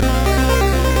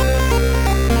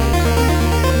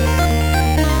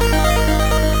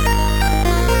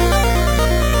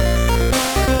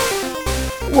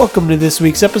Welcome to this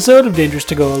week's episode of Dangerous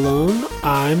to Go Alone.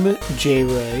 I'm Jay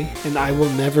Ray, and I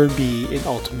will never be an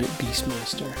ultimate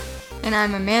beastmaster. And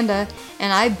I'm Amanda,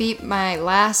 and I beat my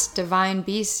last divine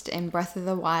beast in Breath of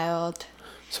the Wild.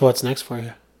 So what's next for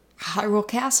you? Hyrule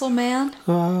Castle, man.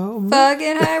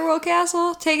 Fucking Hyrule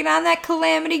Castle, taking on that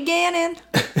Calamity Ganon.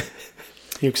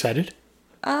 You excited?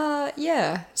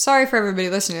 Yeah. Sorry for everybody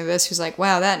listening to this who's like,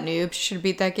 wow, that noob should have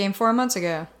beat that game 4 months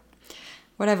ago.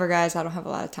 Whatever, guys, I don't have a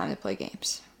lot of time to play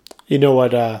games. You know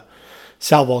what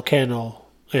Sal Volcano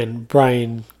and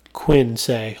Brian Quinn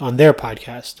say on their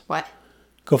podcast? What?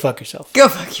 Go fuck yourself. Go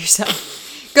fuck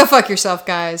yourself. Go fuck yourself,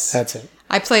 guys. That's it.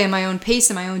 I play in my own pace,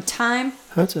 in my own time.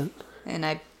 That's it. And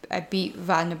I beat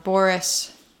Vadna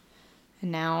Boris.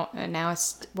 And now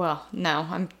it's, well,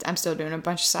 no, I'm still doing a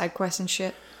bunch of side quests and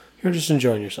shit. You're just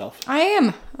enjoying yourself. I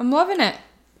am. I'm loving it.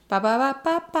 Ba ba ba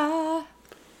ba ba.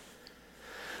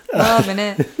 Loving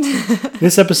it.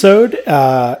 This episode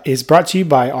is brought to you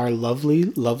by our lovely,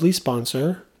 lovely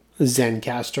sponsor,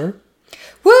 Zencastr.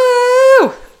 Woo!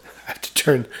 I have to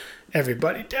turn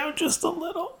everybody down just a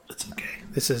little. It's okay.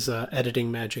 This is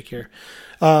editing magic here.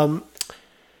 If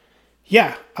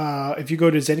you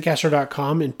go to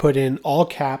zencastr.com and put in all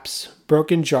caps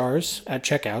broken jars at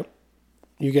checkout,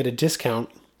 you get a discount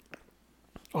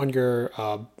on your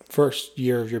first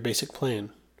year of your basic plan.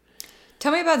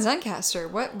 Tell me about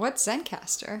Zencastr. What's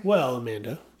Zencastr? Well,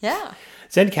 Amanda. Yeah.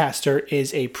 Zencastr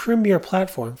is a premier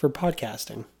platform for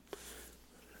podcasting.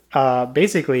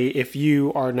 Basically, if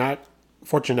you are not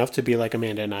fortunate enough to be like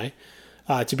Amanda and I,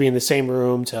 to be in the same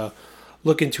room, to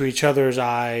look into each other's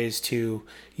eyes, to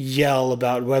yell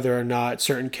about whether or not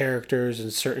certain characters in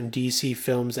certain DC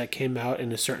films that came out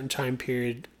in a certain time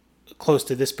period close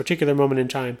to this particular moment in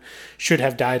time should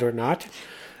have died or not.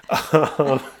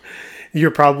 You're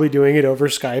probably doing it over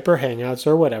Skype or Hangouts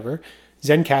or whatever.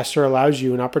 Zencastr allows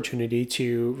you an opportunity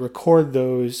to record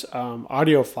those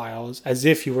audio files as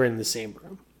if you were in the same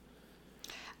room.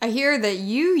 I hear that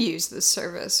you use this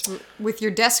service with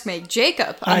your desk mate,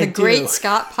 Jacob, on I the do. Great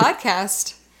Scott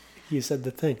podcast. You said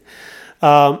the thing.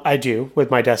 I do,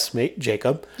 with my desk mate,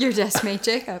 Jacob. Your desk mate,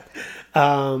 Jacob.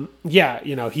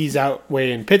 He's out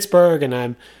way in Pittsburgh, and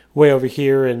I'm way over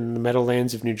here in the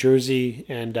Meadowlands of New Jersey,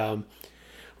 and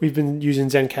we've been using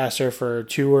Zencastr for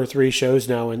 2 or 3 shows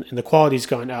now, and the quality's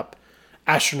gone up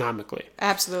astronomically.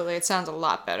 Absolutely. It sounds a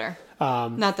lot better.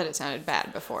 Not that it sounded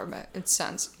bad before, but it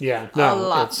sounds a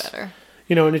lot better.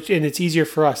 And it's easier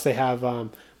for us. They have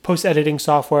post-editing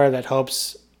software that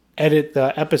helps edit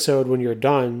the episode when you're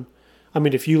done. I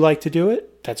mean, if you like to do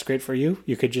it, that's great for you.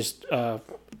 You could just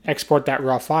export that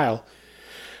raw file.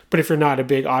 But if you're not a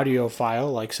big audio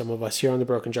file, like some of us here on the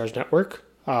Broken Jars Network,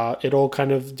 it'll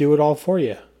kind of do it all for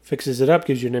you. Fixes it up,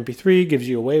 gives you an MP3, gives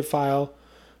you a WAV file,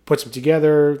 puts them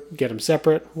together, get them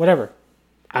separate, whatever.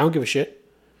 I don't give a shit.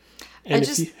 And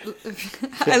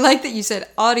I like that you said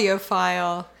audio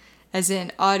file as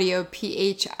in audio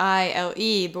PHILE,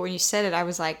 but when you said it, I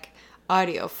was like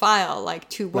audio file, like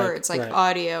 2 words, like right.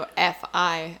 Audio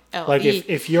FILE. Like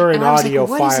if you're an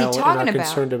audiophile and are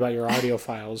concerned about your audio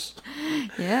files.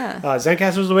 Yeah.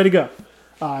 Zencastr is the way to go.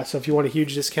 So if you want a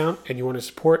huge discount and you want to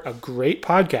support a great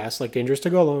podcast like Dangerous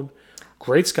to Go Alone,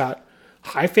 Great Scott,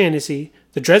 High Fantasy,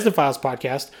 the Dresden Files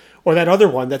podcast, or that other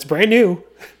one that's brand new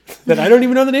that I don't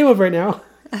even know the name of right now,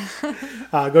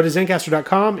 go to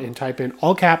zencastr.com and type in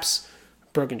all caps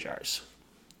broken jars.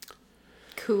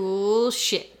 Cool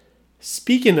shit.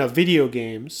 Speaking of video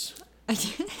games,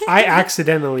 I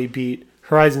accidentally beat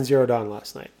Horizon Zero Dawn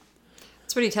last night.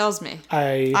 That's what he tells me.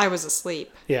 I was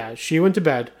asleep. Yeah, she went to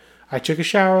bed. I took a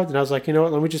shower, then I was like, you know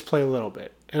what, let me just play a little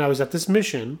bit. And I was at this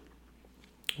mission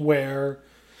where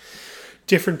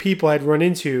different people I'd run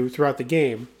into throughout the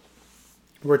game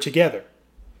were together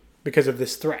because of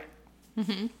this threat.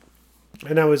 Mm-hmm.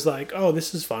 And I was like, oh,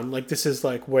 this is fun. Like, this is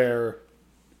like where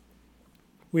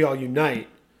we all unite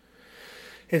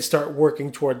and start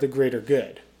working toward the greater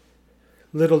good.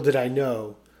 Little did I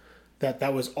know that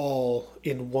that was all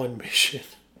in one mission.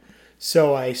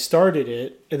 So I started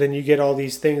it, and then you get all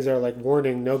these things that are like,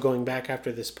 warning, no going back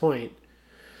after this point.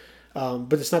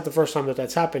 But it's not the first time that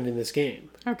that's happened in this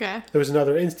game. Okay. There was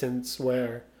another instance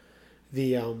where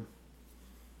the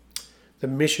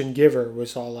mission giver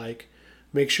was all like,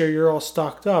 make sure you're all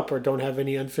stocked up or don't have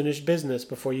any unfinished business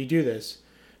before you do this.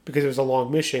 Because it was a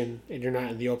long mission, and you're not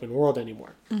in the open world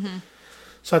anymore. Mm-hmm.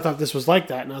 So I thought this was like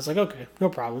that, and I was like, okay, no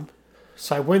problem.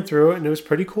 So I went through it, and it was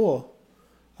pretty cool.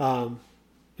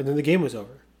 And then the game was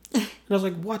over. And I was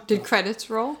like, what? Did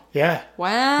credits roll? Yeah.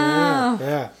 Wow.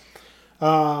 Yeah.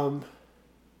 So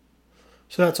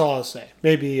that's all I'll say.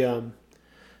 Maybe in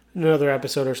another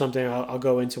episode or something, I'll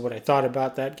go into what I thought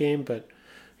about that game. But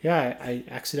Yeah, I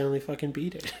accidentally fucking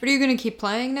beat it. But are you going to keep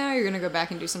playing now? You're going to go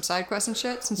back and do some side quests and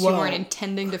shit since you weren't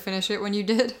intending to finish it when you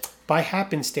did? By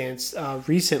happenstance,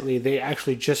 recently they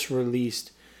actually just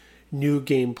released New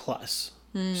Game Plus.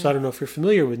 So I don't know if you're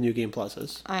familiar with New Game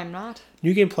Pluses. I am not.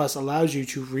 New Game Plus allows you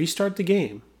to restart the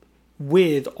game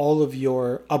with all of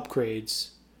your upgrades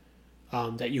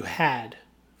that you had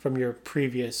from your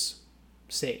previous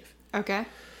save. Okay.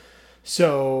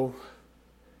 So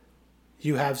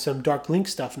you have some Dark Link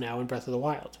stuff now in Breath of the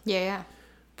Wild. Yeah.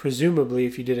 Presumably,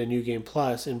 if you did a New Game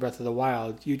Plus in Breath of the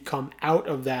Wild, you'd come out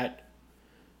of that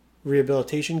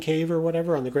rehabilitation cave or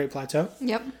whatever on the Great Plateau.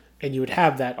 Yep. And you would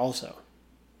have that also.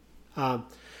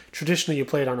 Traditionally, you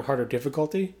play it on a harder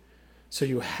difficulty. So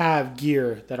you have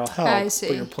gear that'll help, I see.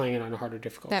 but you're playing it on a harder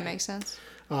difficulty. That makes sense.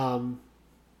 But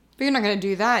you're not going to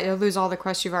do that. You'll lose all the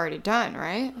quests you've already done,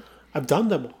 right? I've done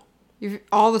them all.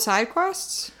 All the side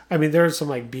quests? I mean, there's some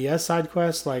like BS side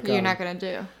quests. Like You're not going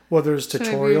to do. Well, there's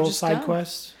tutorial side done.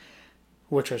 quests,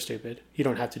 which are stupid. You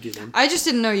don't have to do them. I just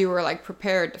didn't know you were like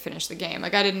prepared to finish the game.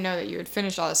 Like I didn't know that you had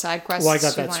finished all the side quests. Well, I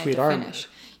got that sweet armor. Finish.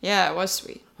 Yeah, it was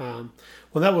sweet. Well,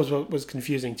 that was what was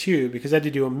confusing too, because I had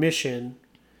to do a mission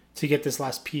to get this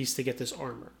last piece to get this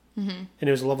armor, and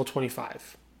it was a level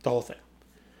 25, the whole thing.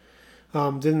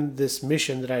 Then this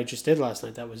mission that I just did last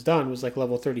night that was done was like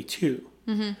level 32.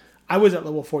 I was at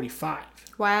level 45.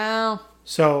 Wow.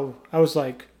 So I was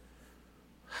like,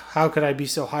 how could I be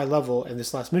so high level and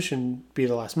this last mission be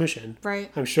the last mission?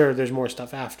 Right. I'm sure there's more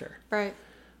stuff after. Right.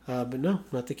 But no,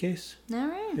 not the case. All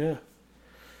right. Yeah.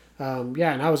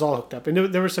 Yeah, and I was all hooked up.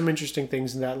 And there were some interesting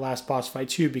things in that last boss fight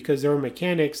too, because there were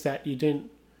mechanics that it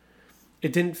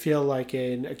didn't feel like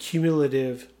an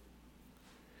accumulative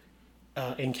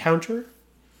encounter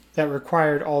that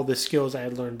required all the skills I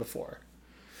had learned before.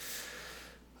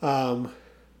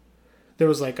 There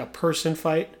was like a person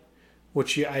fight,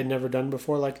 which I had never done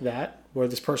before like that, where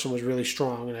this person was really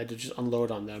strong and I had to just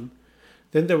unload on them.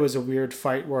 Then there was a weird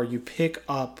fight where you pick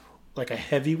up like a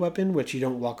heavy weapon, which you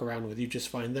don't walk around with, you just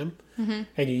find them, and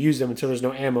you use them until there's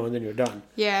no ammo, and then you're done.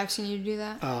 Yeah, I've seen you do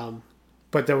that.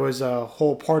 But there was a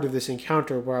whole part of this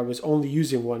encounter where I was only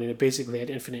using one, and it basically had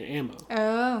infinite ammo.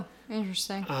 Oh,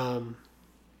 interesting.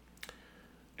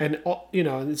 And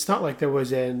it's not like there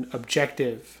was an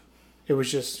objective. It was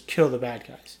just kill the bad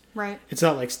guys. Right. It's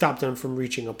not like stop them from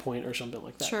reaching a point or something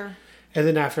like that. Sure. And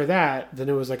then after that, then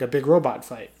it was like a big robot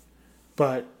fight.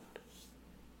 But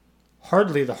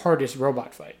hardly the hardest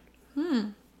robot fight.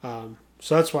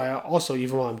 So that's why also,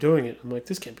 even while I'm doing it, I'm like,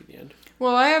 this can't be the end.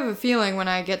 Well, I have a feeling when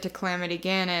I get to Calamity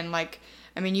Ganon, like,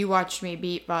 I mean, you watched me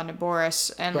beat Vodna Boris,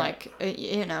 and right.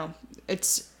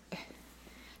 it's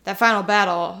that final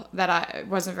battle that I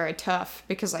wasn't very tough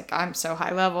because like I'm so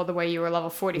high level. The way you were level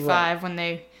 45 right. when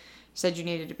they said you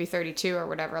needed to be 32 or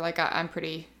whatever, like I'm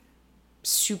pretty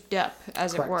souped up,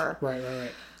 as Correct. It were.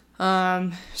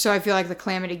 Right. So I feel like the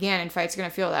Calamity Ganon fight's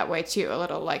gonna feel that way too, a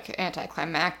little like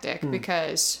anticlimactic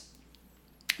because.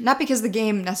 Not because the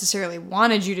game necessarily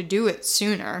wanted you to do it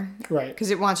sooner. Right. Because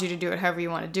it wants you to do it however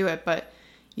you want to do it, but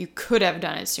you could have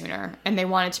done it sooner. And they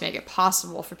wanted to make it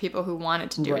possible for people who wanted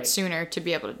to do right. it sooner to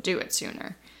be able to do it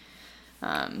sooner.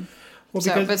 But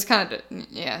it's kind of,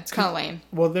 it's kind of lame.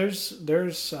 Well, there's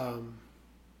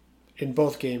in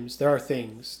both games, there are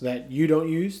things that you don't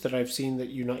use that I've seen that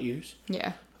you not use.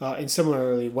 Yeah. And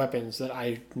similarly, weapons that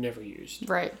I never used.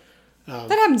 Right.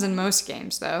 That happens in most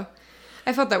games, though.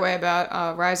 I felt that way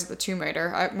about Rise of the Tomb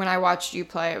Raider. When I watched you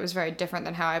play, it was very different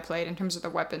than how I played in terms of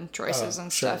the weapon choices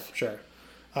and stuff. Sure.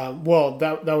 Well,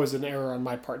 that was an error on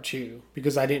my part too,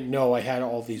 because I didn't know I had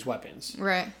all these weapons.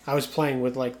 Right. I was playing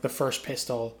with like the first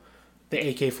pistol, the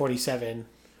AK-47.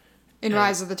 In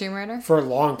Rise of the Tomb Raider? For a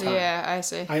long time. Yeah, I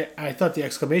see. I thought the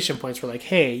exclamation points were like,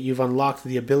 hey, you've unlocked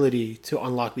the ability to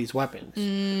unlock these weapons.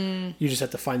 You just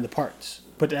have to find the parts.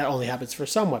 But that only happens for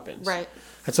some weapons. Right.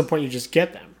 At some point, you just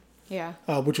get them. Yeah.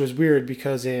 Which was weird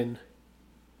because in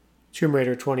Tomb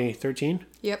Raider 2013,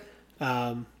 yep.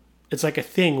 It's like a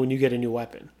thing when you get a new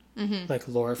weapon. Mm-hmm. Like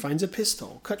Laura finds a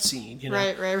pistol, cutscene,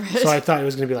 Right. So I thought it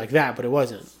was going to be like that, but it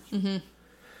wasn't.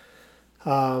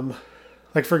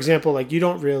 Like for example, like you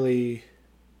don't really.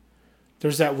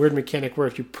 There's that weird mechanic where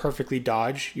if you perfectly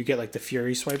dodge, you get like the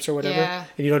Fury swipes or whatever,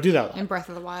 and you don't do that a lot. In Breath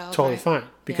of the Wild. Totally right? fine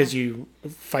because you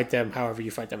fight them however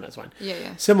you fight them. That's fine.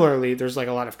 Yeah. Similarly, there's like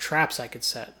a lot of traps I could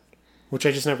set, which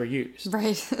I just never used.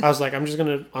 Right. I was like, I'm just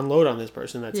gonna unload on this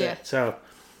person. That's it. So,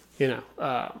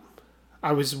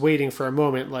 I was waiting for a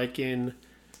moment, like in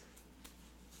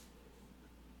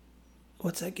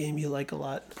what's that game you like a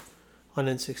lot on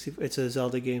N60? It's a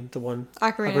Zelda game, the one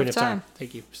Ocarina of Time.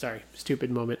 Thank you. Sorry,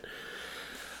 stupid moment.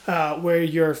 Where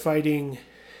you're fighting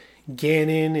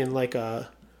Ganon in like a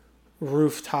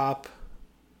rooftop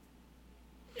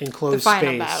enclosed the final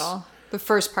space. battle. The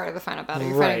first part of the final battle.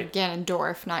 You're fighting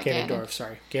Ganondorf, not Ganon.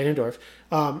 Ganondorf.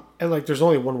 And like, there's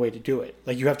only one way to do it.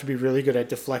 Like, you have to be really good at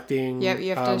deflecting. Yep,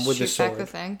 you have to with shoot the sword, back the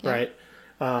thing. Yep.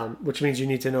 Right? Which means you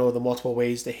need to know the multiple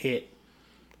ways to hit.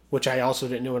 Which I also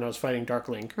didn't know when I was fighting Dark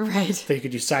Link. Right. That you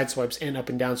could do side swipes and up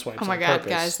and down swipes. Oh my god,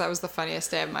 guys, that was the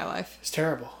funniest day of my life. It's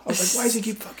terrible. I was like, why does he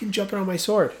keep fucking jumping on my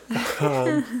sword?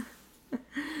 Then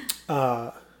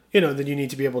you need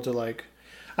to be able to, like,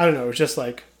 I don't know, it was just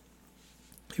like,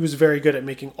 he was very good at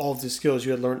making all of the skills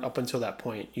you had learned up until that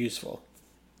point useful.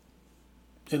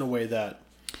 In a way that...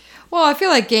 Well, I feel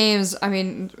like games, I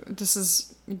mean, this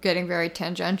is getting very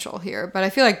tangential here, but I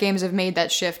feel like games have made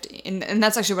that shift, and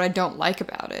that's actually what I don't like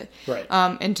about it. Right.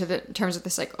 In terms of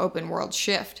this, like, open world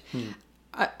shift.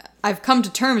 I've come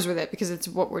to terms with it because it's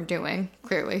what we're doing,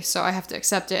 clearly, so I have to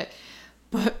accept it.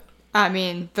 But, I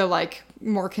mean, the, like,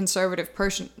 more conservative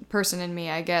person in me,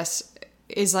 I guess,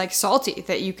 is, like, salty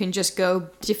that you can just go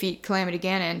defeat Calamity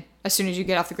Ganon as soon as you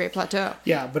get off the Great Plateau.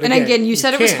 Yeah, but again, you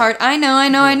said it was hard. I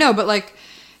know, but, like...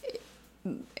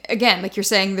 Again, like you're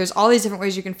saying, there's all these different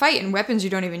ways you can fight and weapons you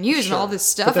don't even use and all this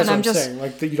stuff. But that's and what I'm saying.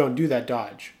 Like, you don't do that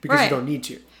dodge because you don't need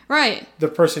to. Right. The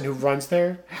person who runs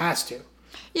there has to.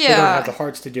 Yeah. They don't have the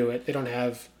hearts to do it. They don't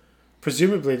have...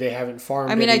 Presumably, they haven't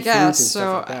farmed I guess.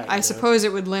 So like that, I suppose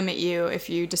it would limit you if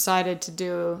you decided to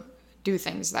do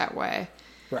things that way.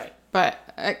 Right. But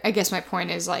I guess my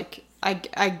point is, like,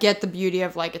 I get the beauty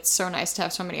of, like, it's so nice to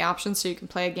have so many options so you can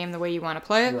play a game the way you want to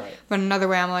play it. Right. But another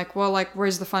way, I'm like, well, like,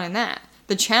 where's the fun in that?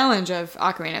 The challenge of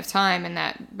Ocarina of Time and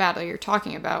that battle you're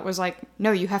talking about was like,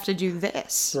 no, you have to do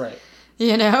this. Right.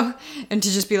 You know? And to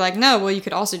just be like, no, well, you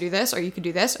could also do this, or you could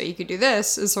do this, or you could do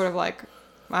this is sort of like,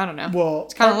 I don't know. Well,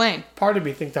 it's kind of lame. Part of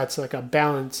me think that's like a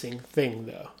balancing thing,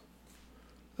 though.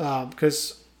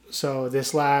 Because, so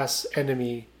this last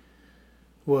enemy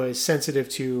was sensitive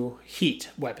to heat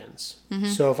weapons. Mm-hmm.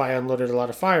 So if I unloaded a lot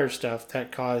of fire stuff,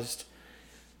 that caused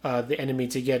the enemy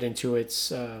to get into its...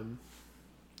 the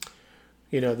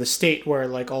state where,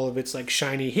 like, all of its, like,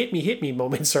 shiny hit me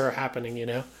moments are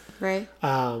happening, Right.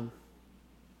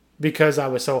 Because I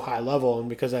was so high level and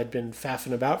because I'd been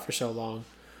faffing about for so long,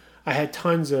 I had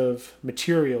tons of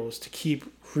materials to keep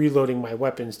reloading my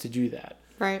weapons to do that.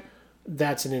 Right.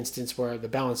 That's an instance where the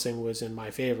balancing was in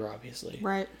my favor, obviously.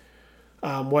 Right.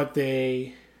 What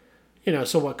could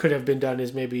have been done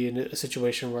is maybe in a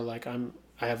situation where, like, I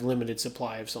have limited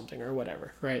supply of something or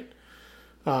whatever, right?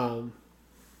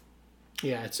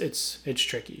 Yeah, it's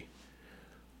tricky.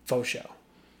 Faux show.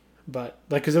 But,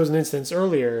 like, because there was an instance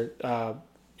earlier,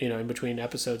 in between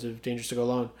episodes of Dangerous to Go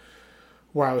Alone,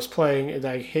 where I was playing and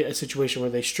I hit a situation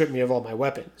where they stripped me of all my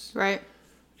weapons. Right.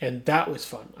 And that was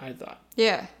fun, I thought.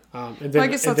 Yeah. And then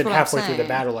halfway through the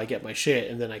battle, I get my shit,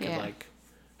 and then I can, like,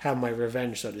 have my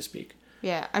revenge, so to speak.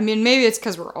 Yeah. I mean, maybe it's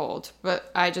because we're old,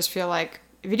 but I just feel like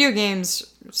video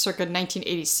games circa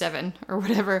 1987 or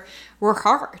whatever were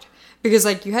hard. Because,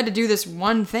 like, you had to do this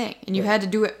one thing, and you had to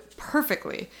do it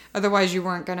perfectly. Otherwise, you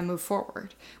weren't going to move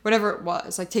forward. Whatever it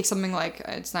was. Like, take something like,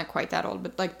 it's not quite that old,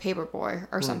 but, like, Paperboy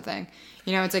or something.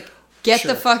 It's like, get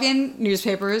the fucking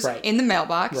newspapers in the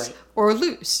mailbox or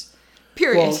lose.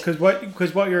 Period. Well,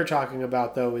 because what you're talking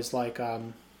about, though, is, like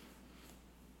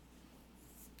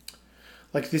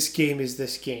this game is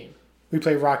this game. We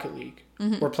play Rocket League.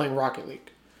 Mm-hmm. We're playing Rocket League.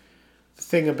 The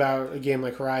thing about a game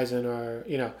like Horizon or,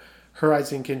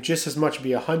 Horizon can just as much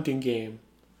be a hunting game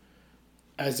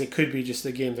as it could be just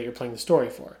the game that you're playing the story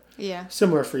for. Yeah.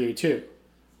 Similar for you, too.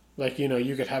 Like,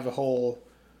 you could have a whole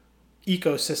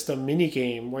ecosystem mini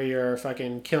game where you're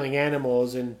fucking killing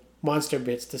animals and monster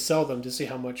bits to sell them to see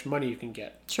how much money you can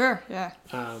get. Sure, yeah.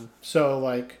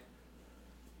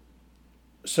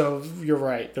 So you're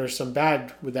right. There's some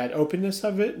bad with that openness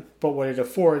of it, but what it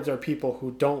affords are people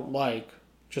who don't like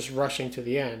just rushing to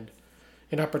the end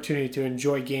an opportunity to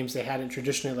enjoy games they hadn't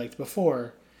traditionally liked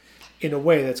before in a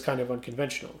way that's kind of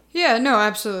unconventional. Yeah, no,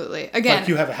 absolutely. Again, like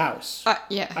you have a house.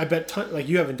 Yeah. I bet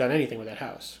you haven't done anything with that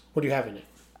house. What do you have in it?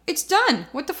 It's done.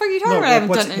 What the fuck are you talking about? I haven't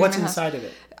done anything. What's inside of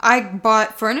it? I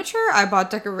bought furniture. I bought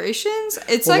decorations.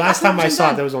 It's last time I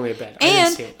saw it, there was only a bed.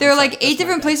 And there are like 8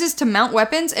 different places to mount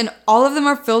weapons, and all of them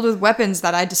are filled with weapons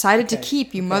that I decided to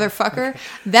keep. You motherfucker! Okay.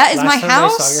 That is my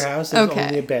house. Last time I saw your house, there was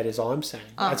only a bed. Is all I'm saying.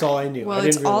 That's all I knew. Well,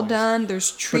 it's all done.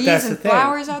 There's trees and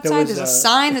flowers outside. There's a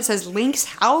sign that says Link's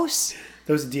house.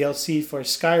 There was a DLC for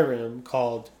Skyrim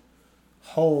called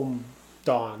Home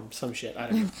Dawn, some shit. I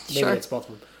don't know. Maybe it's both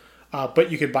of them.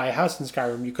 But you could buy a house in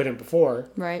Skyrim. You couldn't before.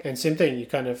 Right. And same thing. You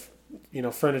kind of,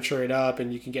 furniture it up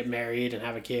and you can get married and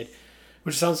have a kid.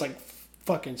 Which sounds like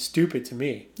fucking stupid to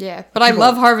me. Yeah, but I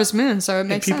love Harvest Moon, so it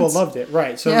makes sense. And people loved it,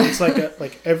 right? So it's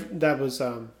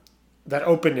that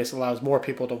openness allows more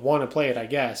people to want to play it, I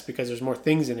guess, because there's more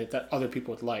things in it that other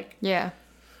people would like. Yeah.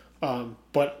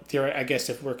 But I guess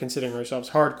if we're considering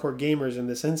ourselves hardcore gamers in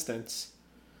this instance,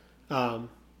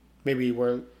 maybe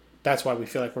that's why we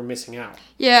feel like we're missing out.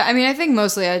 Yeah, I mean, I think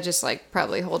mostly I just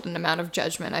probably hold an amount of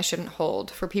judgment I shouldn't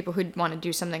hold for people who want to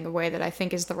do something a way that I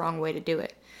think is the wrong way to do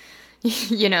it.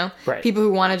 You know? Right. People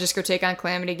who want to just go take on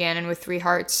Calamity Ganon with 3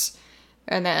 hearts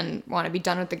and then want to be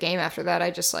done with the game after that.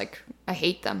 I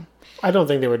hate them. I don't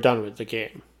think they were done with the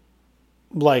game.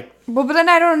 Well, but then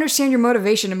I don't understand your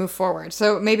motivation to move forward.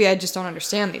 So maybe I just don't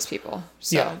understand these people.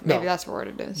 So maybe that's what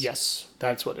it is. Yes,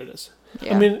 that's what it is.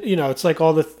 Yeah. I mean, it's like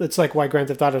it's like why Grand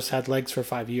Theft Auto's had legs for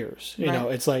 5 years. You know,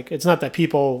 it's like, it's not that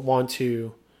people want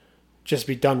to just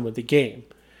be done with the game.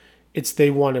 It's they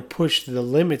want to push the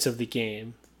limits of the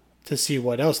game to see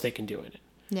what else they can do in it.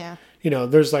 Yeah.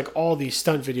 There's like all these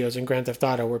stunt videos in Grand Theft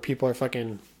Auto where people are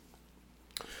fucking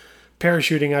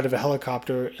parachuting out of a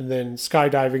helicopter and then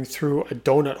skydiving through a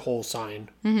donut hole sign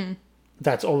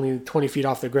that's only 20 feet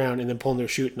off the ground and then pulling their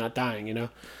chute and not dying,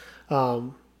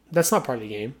 That's not part of the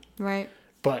game. Right.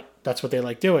 But that's what they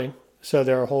like doing. So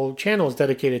their whole channel is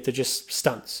dedicated to just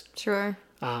stunts. Sure.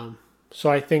 So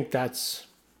I think that's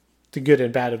the good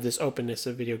and bad of this openness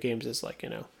of video games is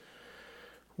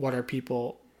what are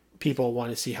people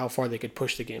want to see how far they could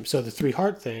push the game. So the 3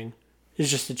 heart thing is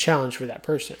just a challenge for that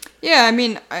person. Yeah, I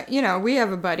mean, we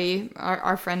have a buddy,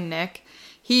 our friend Nick.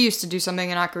 He used to do something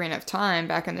in Ocarina of Time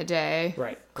back in the day,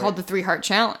 called the 3 Heart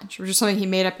Challenge, which is something he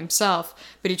made up himself.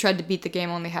 But he tried to beat the game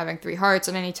only having 3 hearts,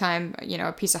 and anytime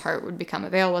a piece of heart would become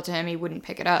available to him, he wouldn't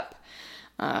pick it up.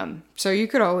 So you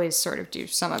could always sort of do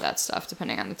some of that stuff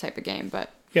depending on the type of game.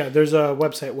 But yeah, there's a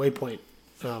website Waypoint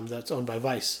that's owned by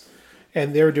Vice,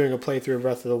 and they were doing a playthrough of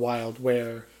Breath of the Wild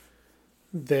where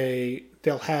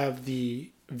they'll have the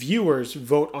viewers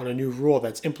vote on a new rule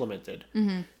that's implemented,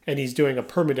 and he's doing a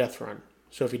permadeath run.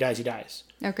 So if he dies, he dies.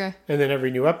 Okay. And then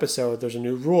every new episode, there's a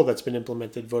new rule that's been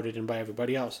implemented, voted in by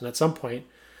everybody else. And at some point,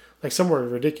 somewhere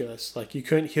ridiculous, you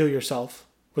couldn't heal yourself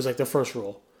was the first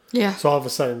rule. Yeah. So all of a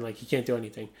sudden, you can't do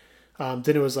anything.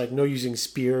 Then it was no using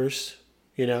spears,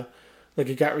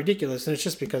 it got ridiculous. And it's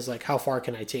just because how far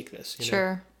can I take this?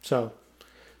 Sure. So,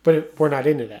 but we're not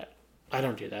into that. I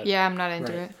don't do that. Yeah, I'm not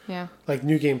into it. Yeah.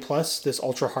 New Game Plus, this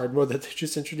ultra hard mode that they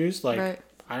just introduced, I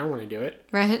don't want to do it.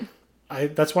 Right.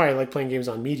 That's why I like playing games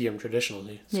on medium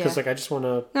traditionally. It's because I just want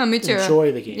to too.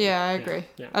 enjoy the game. Yeah, I agree.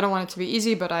 Yeah. I don't want it to be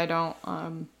easy, but I don't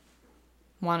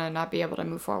want to not be able to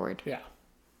move forward. Yeah.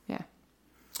 Yeah.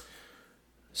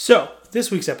 So,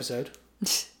 this week's episode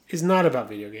is not about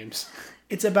video games.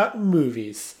 It's about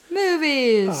movies.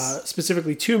 Movies!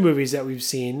 Specifically 2 movies that we've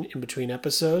seen in between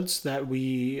episodes that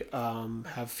we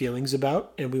have feelings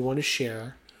about and we want to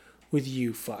share with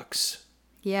you fucks.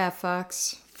 Yeah,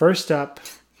 fucks. First up...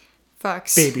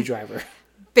 Fucks. Baby Driver.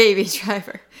 Baby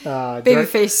Driver.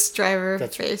 Babyface Driver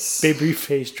face.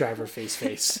 Babyface Driver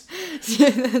face. Yeah,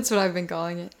 that's what I've been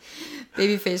calling it.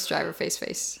 Babyface Driver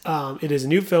face. It is a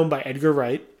new film by Edgar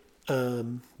Wright.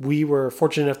 We were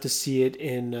fortunate enough to see it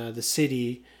in the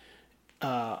city.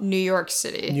 New York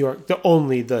City. New York.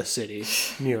 The city.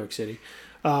 New York City.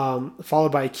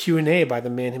 Followed by a Q&A by the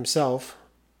man himself,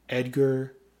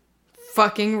 Edgar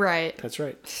fucking right. That's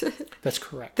right. That's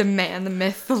correct. The man, the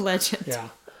myth, the legend. Yeah.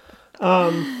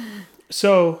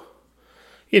 So,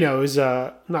 it was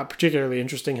not particularly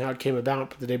interesting how it came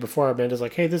about, but the day before, Amanda's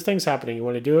like, hey, this thing's happening. You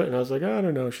want to do it? And I was like, I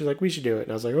don't know. She's like, we should do it.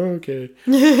 And I was like, oh, okay.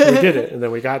 We did it. And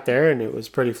then we got there, and it was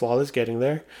pretty flawless getting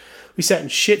there. We sat in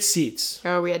shit seats.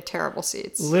 Oh, we had terrible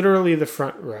seats. Literally the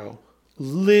front row.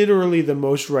 Literally the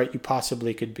most right you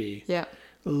possibly could be. Yeah.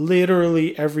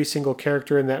 Literally every single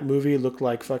character in that movie looked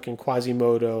like fucking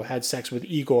Quasimodo had sex with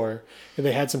Igor, and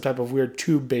they had some type of weird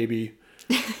tube baby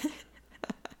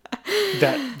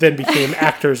that then became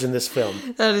actors in this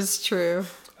film. That is true.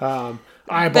 Eyeballs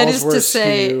that is were to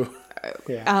say,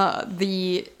 yeah.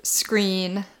 The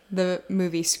screen, the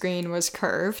movie screen was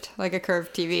curved, like a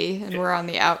curved TV, and we're on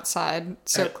the outside,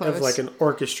 so close. Of like an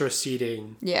orchestra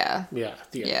seating. Yeah. Yeah.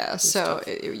 Yeah, so,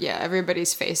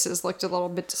 everybody's faces looked a little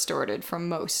bit distorted from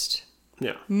most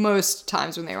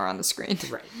times when they were on the screen.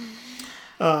 Right.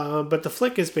 But the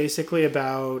flick is basically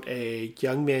about a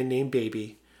young man named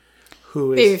Baby,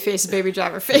 who is... Babyface, Baby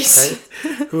Driver face.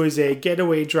 Right, who is a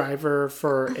getaway driver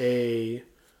for a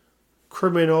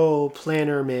criminal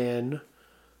planner man.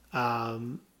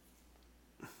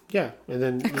 Yeah, and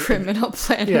then... A criminal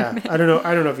planner man. I don't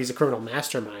know if he's a criminal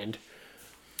mastermind.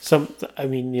 He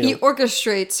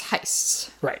orchestrates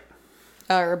heists. Right.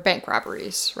 or bank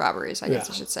robberies. I guess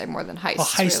I should say, more than heists.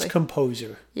 A heist really.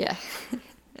 composer. Yeah.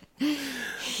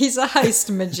 He's a heist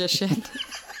magician.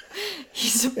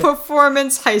 He's a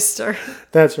performance heister.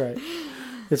 That's right.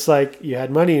 It's like you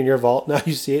had money in your vault, now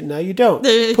you see it, now you don't.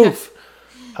 There you Poof.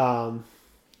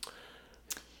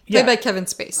 Played by Kevin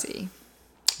Spacey.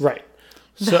 Right.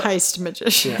 The heist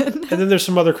magician. Yeah. And then there's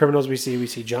some other criminals we see. We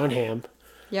see John Hamm.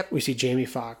 Yep. We see Jamie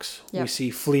Foxx. Yep. We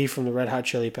see Flea from the Red Hot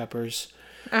Chili Peppers.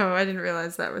 Oh, I didn't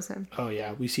realize that was him. Oh,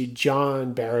 yeah. We see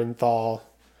John Barenthal.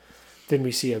 Then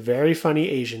we see a very funny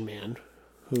Asian man.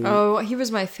 He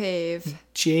was my fave.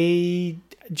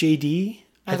 JD,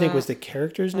 I think was the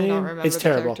character's name. I don't remember it's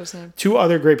terrible. The character's name. Two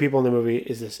other great people in the movie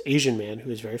is this Asian man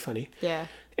who is very funny. Yeah.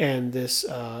 And this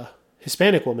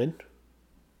Hispanic woman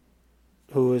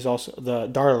who is also the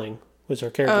Darling was her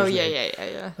character's name.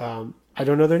 Yeah. I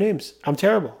don't know their names. I'm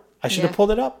terrible. I should have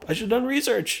pulled it up. I should have done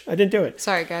research. I didn't do it.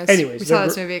 Sorry, guys. Anyways, we saw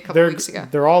this movie a couple weeks ago.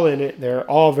 They're all in it. They're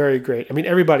all very great. I mean,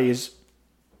 everybody is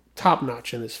top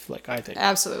notch in this flick, I think.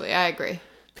 Absolutely. I agree.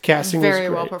 The casting was very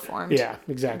great. well performed. Yeah,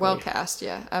 exactly. Well cast.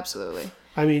 Yeah, absolutely.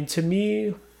 I mean, to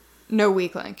me, no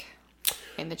weak link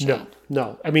in the chain.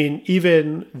 No. I mean,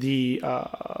 even the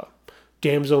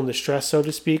damsel in distress, so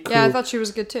to speak. Yeah, I thought she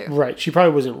was good too. Right. She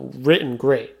probably wasn't written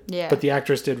great. Yeah. But the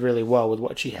actress did really well with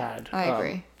what she had. I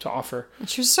agree. To offer. And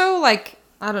she was so like,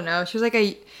 I don't know. She was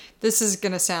like this is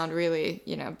going to sound really,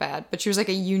 bad, but she was like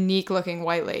a unique looking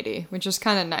white lady, which is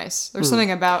kind of nice. There's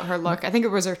something about her look. I think it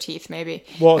was her teeth maybe.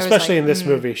 Well, especially in this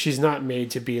movie, she's not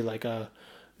made to be like a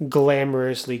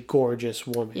glamorously gorgeous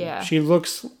woman. Yeah. She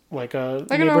looks like a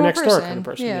a neighbor next door kind of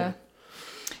person. Yeah.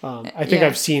 I think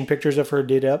I've seen pictures of her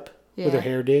did up with her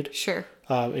hair did. Sure.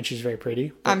 And she's very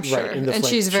pretty. I'm sure. And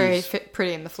she's very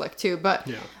pretty in the flick too. But,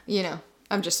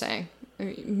 I'm just saying.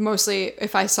 Mostly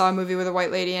if I saw a movie with a white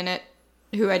lady in it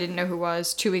who I didn't know who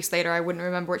was, 2 weeks later I wouldn't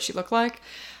remember what she looked like.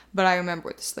 But I remember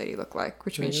what this lady looked like,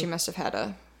 which means she must have had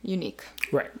a unique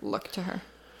look to her.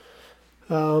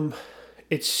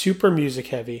 It's super music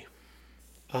heavy.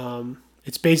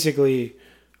 It's basically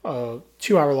a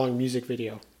 2-hour-long music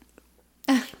video.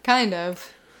 Kind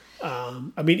of.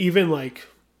 I mean, even like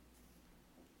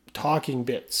talking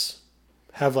bits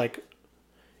have like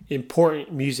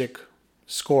important music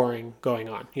scoring going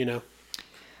on,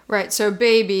 Right. So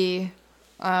Baby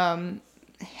he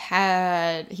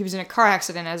was in a car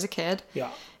accident as a kid.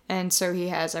 Yeah. And so he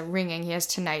has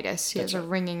tinnitus. He has a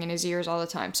ringing in his ears all the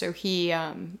time. So he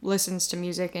listens to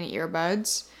music in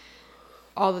earbuds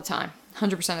all the time,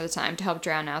 100% of the time, to help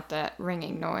drown out that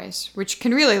ringing noise, which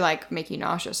can really like make you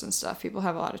nauseous and stuff. People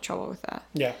have a lot of trouble with that.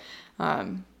 Yeah.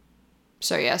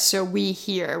 So we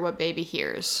hear what Baby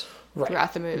hears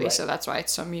throughout the movie. Right. So that's why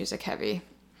it's so music heavy.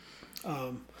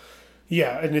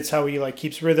 Yeah, and it's how he like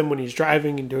keeps rhythm when he's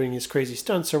driving and doing his crazy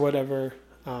stunts or whatever.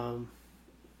 And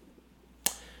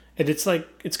it's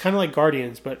kind of like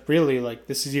Guardians, but really like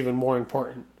this is even more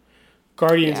important.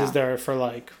 Guardians is there for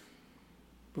like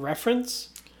reference.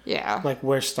 Yeah. Like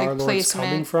where Star-Lord's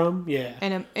coming from. Yeah.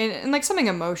 And like something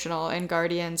emotional in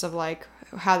Guardians of like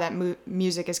how that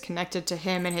music is connected to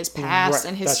him and his past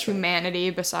and his humanity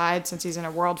besides, since he's in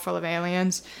a world full of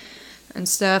aliens and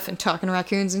stuff and talking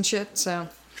raccoons and shit. So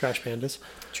Trash pandas.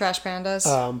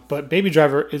 But Baby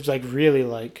Driver is like really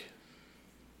like,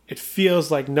 it feels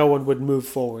like no one would move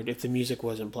forward if the music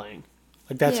wasn't playing.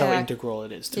 Like that's how integral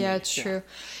it is to me. Yeah, it's true.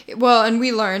 Well, and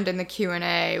we learned in the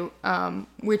Q&A,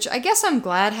 which I guess I'm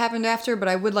glad happened after, but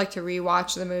I would like to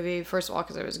rewatch the movie, first of all,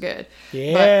 because it was good.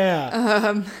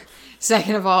 Yeah. But,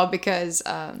 second of all, because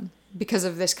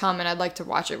of this comment, I'd like to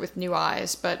watch it with new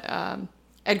eyes. But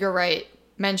Edgar Wright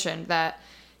mentioned that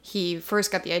he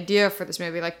first got the idea for this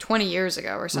movie like 20 years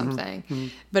ago or something. Mm-hmm.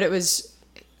 But it was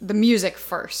the music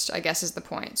first, I guess is the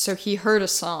point. So he heard a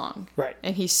song. Right.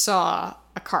 And he saw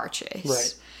a car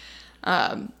chase.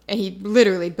 Right. And he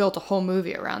literally built a whole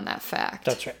movie around that fact.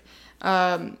 That's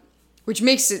right. Which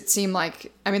makes it seem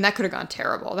like, I mean, that could have gone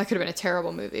terrible. That could have been a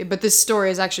terrible movie. But this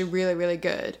story is actually really, really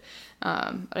good.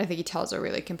 But I think he tells a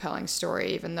really compelling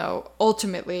story, even though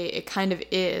ultimately it kind of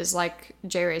is, like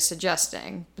J. Ray's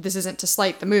suggesting. But this isn't to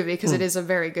slight the movie, because it is a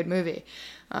very good movie.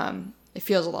 It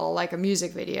feels a little like a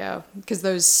music video, because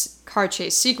those car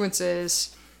chase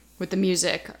sequences with the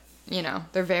music,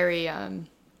 they're very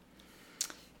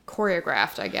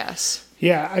choreographed, I guess.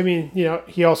 Yeah, I mean,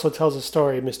 he also tells a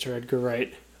story, Mr. Edgar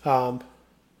Wright,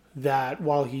 that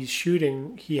while he's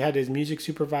shooting, he had his music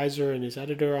supervisor and his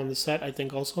editor on the set, I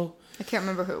think also. I can't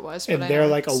remember who it was. But and they're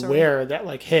like aware that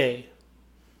like, hey,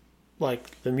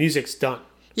 like the music's done.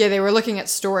 Yeah, they were looking at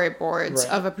storyboards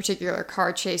of a particular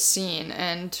car chase scene,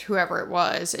 and whoever it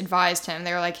was advised him.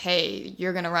 They were like, hey,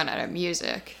 you're going to run out of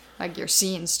music. Like, your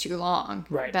scene's too long.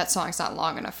 Right. That song's not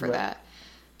long enough for that.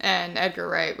 And Edgar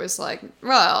Wright was like,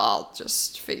 well, I'll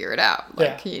just figure it out.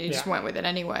 Like, he just went with it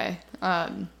anyway.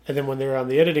 And then when they were on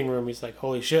the editing room, he's like,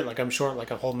 holy shit, like, I'm short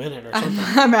like a whole minute or something.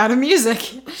 I'm out of music.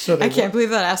 So I can't believe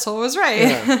that asshole was right.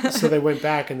 Yeah. So they went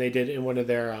back and they did, in one of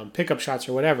their pickup shots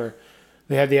or whatever,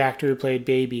 they had the actor who played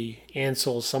Baby,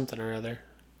 Ansel something or other.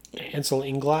 Ansel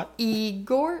Inglot?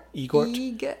 Igor?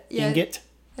 Ingit?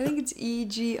 I think it's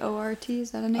Egort.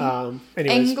 Is that a name?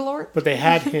 Anyways, Englort? But they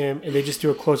had him, and they just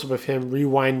do a close-up of him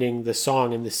rewinding the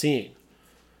song in the scene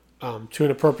to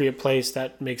an appropriate place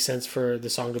that makes sense for the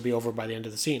song to be over by the end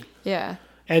of the scene. Yeah.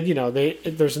 And,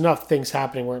 there's enough things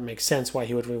happening where it makes sense why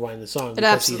he would rewind the song.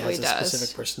 Because he has a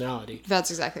specific personality. That's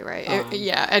exactly right.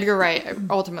 Edgar Wright,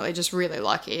 ultimately just really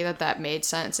lucky that made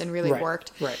sense and really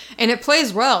worked. Right. And it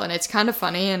plays well, and it's kind of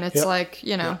funny, and it's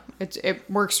it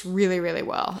works really, really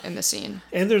well in the scene.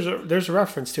 And there's a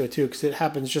reference to it, too, because it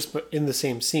happens just in the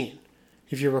same scene.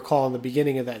 If you recall, in the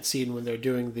beginning of that scene when they're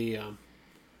doing the...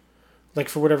 like,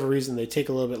 for whatever reason, they take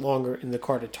a little bit longer in the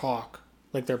car to talk.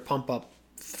 Like, their pump-up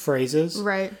phrases.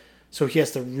 Right. So he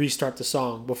has to restart the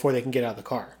song before they can get out of the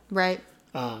car. Right.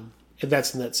 And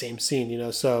that's in that same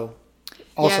scene, so...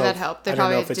 Also, that helped. They I don't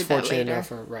know probably if it's did that fortunate later. enough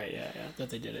that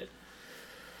they did it.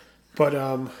 But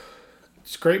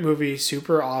it's a great movie,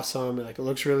 super awesome. Like, it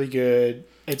looks really good.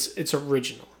 It's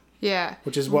original. Yeah.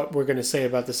 Which is what we're going to say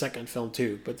about the second film,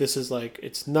 too. But this is, like,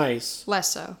 it's nice.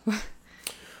 Less so.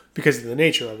 Because of the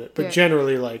nature of it. But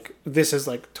generally, like, this is,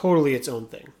 like, totally its own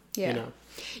thing. Yeah.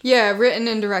 Yeah, written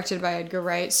and directed by Edgar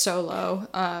Wright, solo,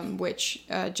 which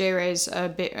J. Ray's a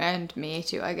bit, and me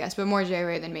too, I guess, but more J.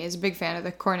 Ray than me, is a big fan of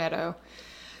the Cornetto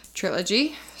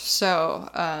trilogy. So,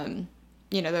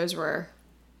 those were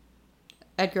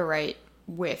Edgar Wright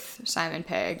with Simon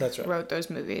Pegg. That's right. Wrote those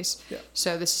movies. Yeah.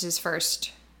 So this is his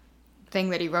first thing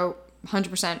that he wrote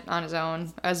 100% on his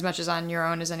own, as much as on your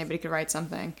own as anybody could write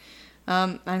something.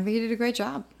 I think he did a great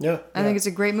job. Yeah. I think it's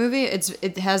a great movie.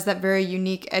 It has that very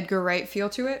unique Edgar Wright feel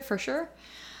to it, for sure.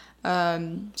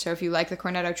 So if you like the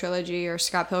Cornetto trilogy or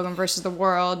Scott Pilgrim versus the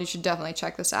World, you should definitely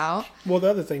check this out. Well, the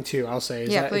other thing too, I'll say, is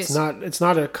that please. it's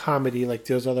not a comedy like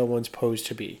those other ones pose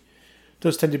to be.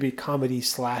 Those tend to be comedy /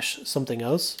 something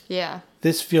else. Yeah.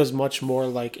 This feels much more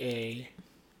like a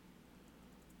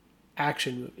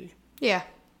action movie. Yeah.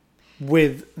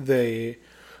 With the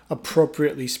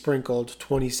appropriately sprinkled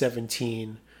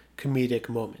 2017 comedic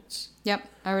moments. Yep,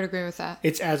 I would agree with that.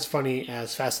 It's as funny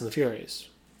as Fast and the Furious.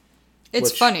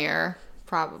 It's funnier,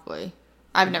 probably.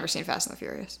 I've never seen Fast and the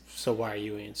Furious. So why are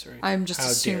you answering? I'm just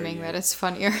assuming that it's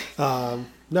funnier.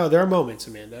 No, there are moments,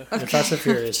 Amanda. In Fast and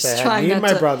Furious, that had me and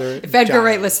my brother. If Edgar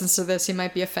Wright listens to this, he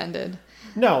might be offended.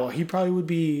 No, he probably would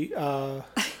be...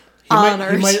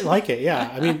 Honored. He might like it, yeah.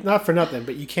 I mean, not for nothing,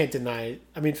 but you can't deny it.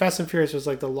 I mean, Fast and Furious was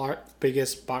like the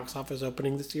biggest box office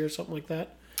opening this year or something like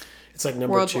that. It's like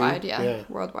number worldwide, 2. yeah.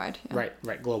 Worldwide, yeah.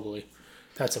 Right, globally.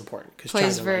 That's important.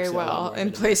 Plays China very well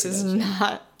in places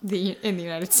not in the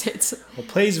United States. Well,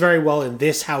 plays very well in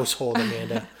this household,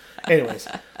 Amanda. Anyways,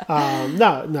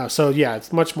 no. So yeah,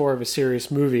 it's much more of a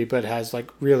serious movie, but has like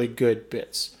really good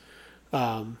bits.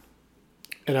 And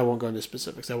I won't go into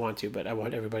specifics. I want to, but I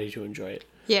want everybody to enjoy it.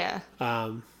 Yeah.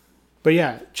 But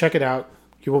yeah, check it out.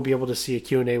 You won't be able to see a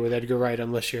Q&A with Edgar Wright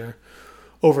unless you're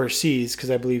overseas, because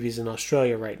I believe he's in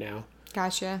Australia right now.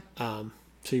 Gotcha. So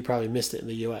you probably missed it in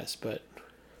the U.S., but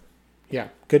yeah,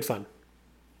 good fun.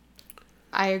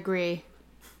 I agree.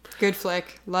 Good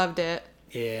flick. Loved it.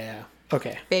 Yeah.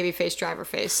 Okay. Babyface driver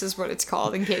face is what it's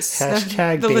called, in case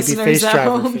Hashtag the listeners babyface at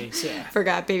driver home face. Yeah.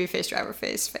 forgot. Babyface driver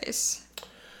face.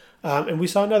 And we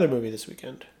saw another movie this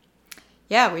weekend.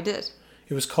 Yeah, we did.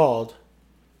 It was called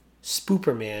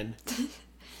Spooperman.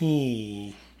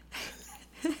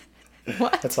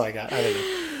 What? That's all I got. I don't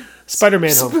know.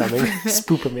 Spider-Man Homecoming.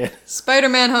 Spooperman.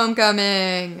 Spider-Man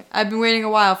Homecoming. I've been waiting a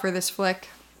while for this flick.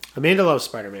 Amanda loves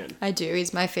Spider-Man. I do.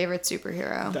 He's my favorite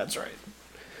superhero. That's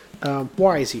right.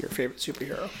 Why is he your favorite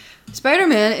superhero?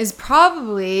 Spider-Man is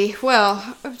probably,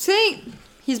 I'm saying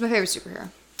he's my favorite superhero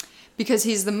because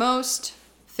he's the most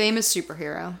famous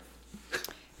superhero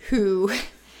who...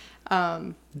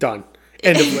 Done.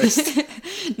 End of list.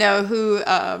 No, who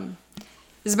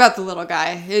is about the little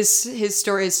guy. His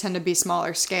stories tend to be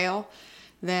smaller scale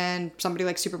than somebody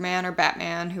like Superman or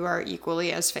Batman, who are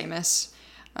equally as famous.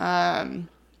 Or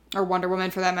Wonder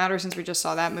Woman, for that matter, since we just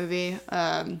saw that movie.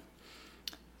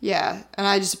 Yeah, and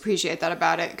I just appreciate that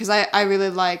about it, because I really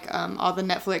like all the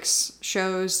Netflix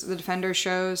shows, the Defender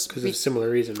shows. Because of a similar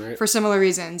reason, right? For similar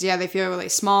reasons. Yeah, they feel really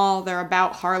small. They're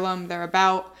about Harlem. They're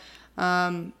about...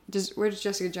 where does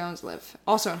Jessica Jones live?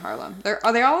 Also in Harlem.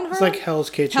 Are they all in Harlem? It's like Hell's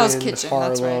Kitchen, Harlem.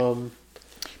 That's right.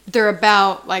 they're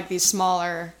about like these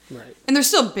smaller, right, and they're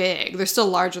still big. They're still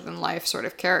larger than life sort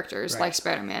of characters, right. like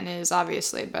Spider-Man is,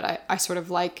 obviously. But I sort of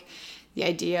like the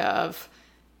idea of,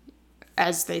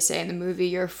 as they say in the movie,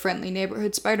 your friendly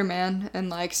neighborhood Spider-Man, and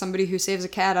like somebody who saves a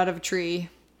cat out of a tree.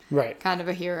 Right. Kind of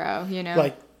a hero, you know?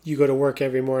 Like, you go to work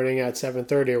every morning at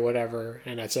 7:30 or whatever,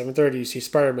 and at 7:30 you see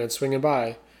Spider-Man swinging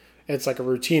by. And it's like a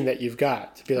routine that you've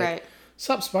got to be like, right.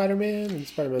 Sup, Spider-Man? And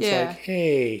Spider-Man's like,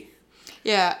 hey,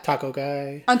 taco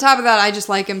guy. On top of that, I just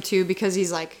like him too because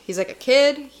he's like a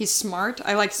kid. He's smart.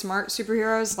 I like smart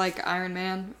superheroes like Iron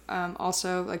Man.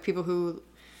 Also, like people who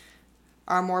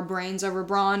are more brains over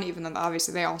brawn, even though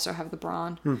obviously they also have the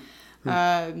brawn.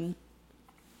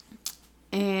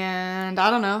 And I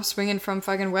don't know, swinging from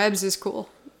fucking webs is cool.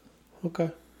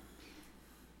 Okay.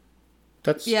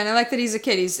 And I like that he's a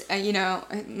kid. He's,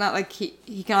 not like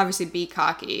he can obviously be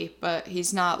cocky, but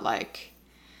he's not like,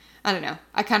 I don't know.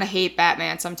 I kind of hate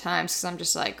Batman sometimes because I'm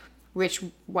just like, rich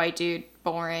white dude,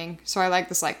 boring. So I like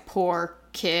this like poor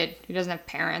kid who doesn't have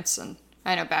parents, and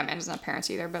I know Batman doesn't have parents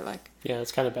either, but like. Yeah,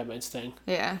 it's kind of Batman's thing.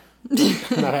 Yeah.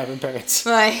 Not having parents.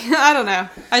 Like, I don't know.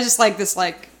 I just like this,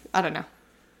 like, I don't know.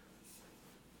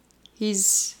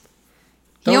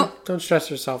 Don't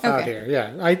stress yourself out here.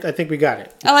 Yeah, I think we got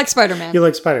it. I like Spider-Man. You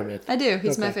like Spider-Man. I do.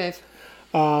 He's my fave.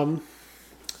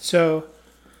 So,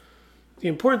 the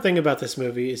important thing about this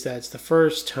movie is that it's the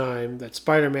first time that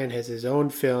Spider-Man has his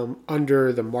own film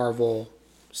under the Marvel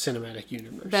Cinematic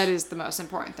Universe. That is the most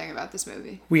important thing about this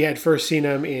movie. We had first seen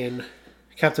him in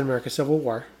Captain America Civil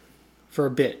War for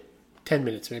a bit. 10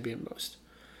 minutes maybe at most.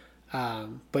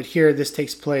 But here, this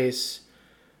takes place...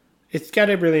 It's got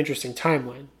a really interesting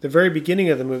timeline. The very beginning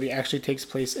of the movie actually takes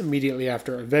place immediately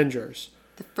after Avengers.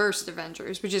 The first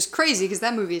Avengers, which is crazy because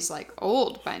that movie is like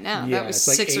old by now. Yeah, that was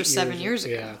like 6 or 7 years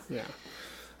ago.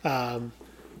 Yeah.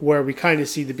 Where we kind of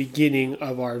see the beginning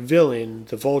of our villain,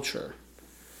 the Vulture.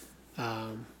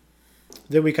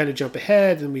 Then we kind of jump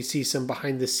ahead and we see some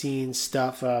behind the scenes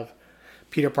stuff of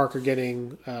Peter Parker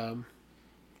getting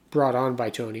brought on by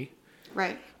Tony.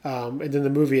 Right. And then the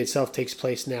movie itself takes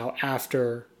place now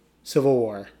after Civil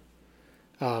War.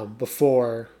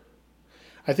 Before,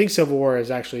 I think Civil War is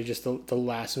actually just the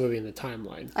last movie in the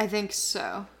timeline. I think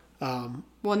so.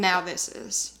 Well, now this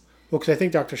is. Well, because I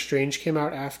think Doctor Strange came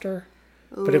out after,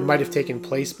 but it might have taken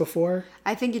place before.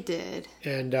 I think it did.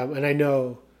 And I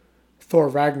know Thor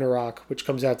Ragnarok, which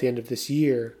comes out at the end of this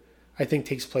year, I think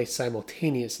takes place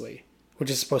simultaneously, which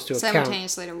is supposed to account...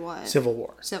 Simultaneously to what? Civil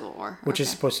War. Civil War. Which is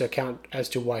supposed to account as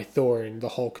to why Thor and the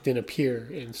Hulk didn't appear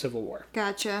in Civil War.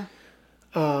 Gotcha.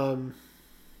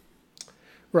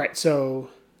 Right, so...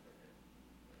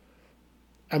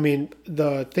 I mean,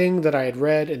 the thing that I had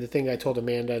read and the thing I told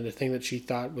Amanda and the thing that she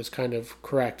thought was kind of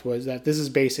correct was that this is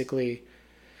basically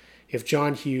if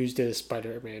John Hughes did a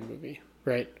Spider-Man movie,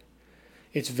 right?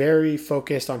 It's very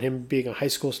focused on him being a high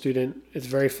school student. It's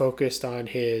very focused on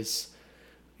his,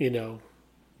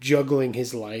 juggling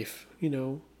his life.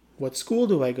 What school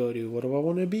do I go to? What do I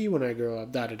want to be when I grow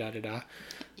up? Da-da-da-da-da.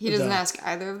 He doesn't ask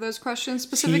either of those questions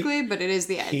specifically, but it is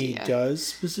the idea. He does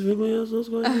specifically ask those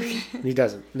questions? Okay. He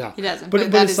doesn't. No. He doesn't,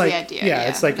 but that is the idea. Yeah,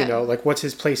 it's like, like, what's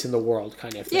his place in the world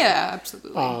kind of thing. Yeah,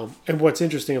 absolutely. And what's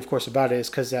interesting, of course, about it is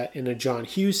because that in a John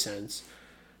Hughes sense,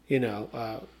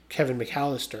 Kevin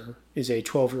McAllister is a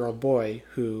 12-year-old boy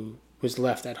who was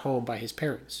left at home by his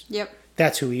parents. Yep.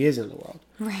 That's who he is in the world.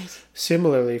 Right.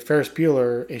 Similarly, Ferris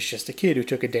Bueller is just a kid who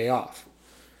took a day off.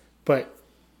 But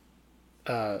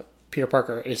Peter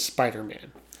Parker is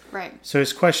Spider-Man. Right. So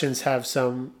his questions have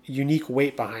some unique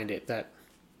weight behind it that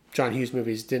John Hughes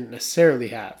movies didn't necessarily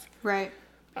have. Right.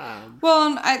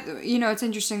 Well, it's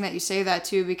interesting that you say that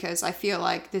too, because I feel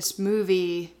like this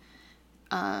movie,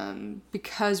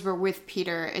 because we're with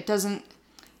Peter, it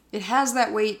has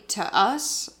that weight to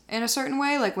us in a certain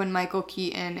way. Like when Michael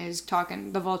Keaton is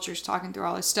talking, the Vulture's talking through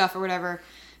all his stuff or whatever,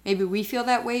 maybe we feel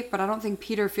that weight, but I don't think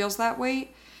Peter feels that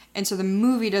weight. And so the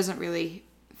movie doesn't really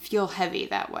feel heavy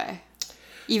that way,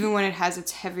 even when it has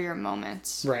its heavier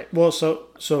moments. Right. Well, so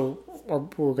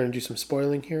we're going to do some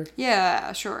spoiling here?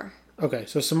 Yeah, sure. Okay,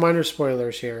 so some minor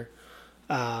spoilers here.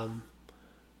 So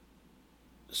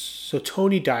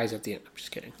Tony dies at the end. I'm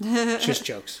just kidding. Just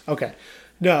jokes. Okay.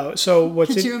 No, so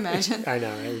what's... Could you imagine? I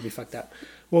know, it would be fucked up.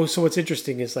 Well, so what's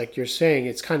interesting is, like you're saying,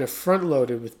 it's kind of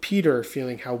front-loaded with Peter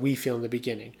feeling how we feel in the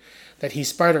beginning. That he's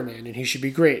Spider-Man, and he should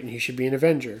be great, and he should be an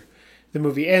Avenger. The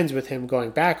movie ends with him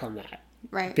going back on that.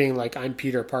 Right. Being like, I'm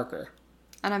Peter Parker.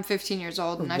 And I'm 15 years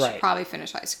old, and I should probably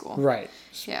finish high school. Right.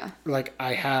 Yeah. Like,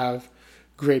 I have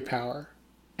great power,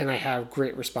 and I have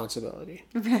great responsibility.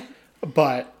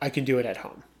 But I can do it at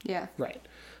home. Yeah. Right.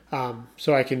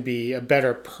 So I can be a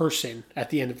better person at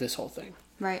the end of this whole thing.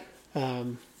 Right.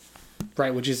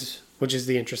 Right, which is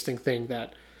the interesting thing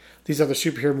that these other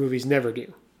superhero movies never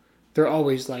do. They're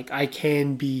always like, I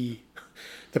can be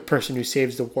the person who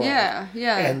saves the world. Yeah,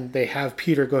 yeah. And they have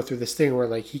Peter go through this thing where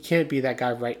like he can't be that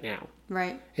guy right now.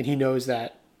 Right. And he knows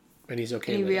that, and he's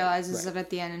okay with it. He realizes it at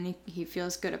the end, and he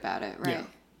feels good about it. Right.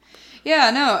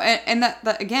 Yeah, no, and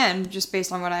that again, just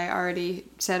based on what I already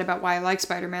said about why I like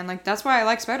Spider-Man, like that's why I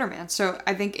like Spider-Man. So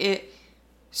I think it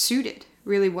suited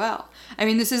really well. I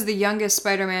mean, this is the youngest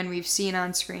Spider-Man we've seen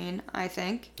on screen, I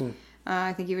think.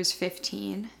 I think he was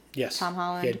 15. Yes. Tom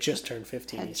Holland. He had just turned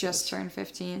 15. Had just turned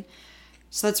 15.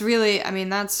 So that's really, I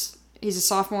mean, he's a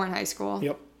sophomore in high school.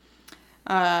 Yep.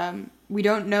 We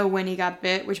don't know when he got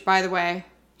bit, which, by the way,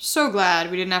 so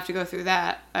glad we didn't have to go through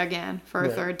that again for a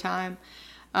third time.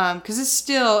 Because it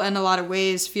still, in a lot of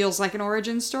ways, feels like an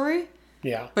origin story.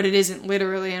 Yeah. But it isn't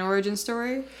literally an origin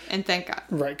story, and thank God.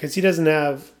 Right, because he doesn't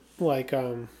have, like,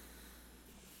 yeah,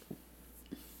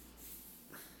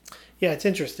 it's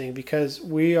interesting because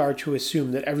we are to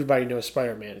assume that everybody knows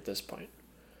Spider-Man at this point.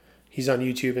 He's on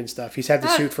YouTube and stuff. He's had the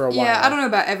suit for a while. Yeah, I don't know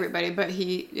about everybody, but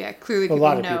clearly people know. A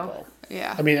lot of people.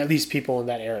 Yeah. I mean, at least people in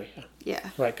that area. Yeah.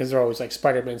 Right, because they're always like,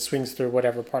 Spider-Man swings through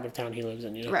whatever part of town he lives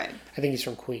in, you know? Right. I think he's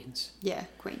from Queens. Yeah,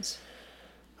 Queens.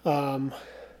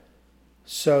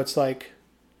 So it's like,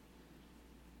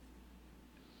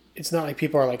 it's not like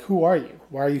people are like, who are you?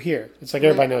 Why are you here? It's like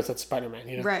everybody knows that's Spider-Man,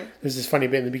 you know? Right. There's this funny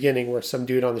bit in the beginning where some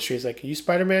dude on the street is like, are you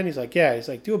Spider-Man? He's like, yeah. He's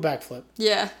like, do a backflip.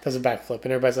 Yeah. Does a backflip.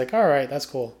 And everybody's like, all right, that's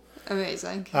cool.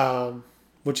 Amazing.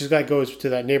 Which is that goes to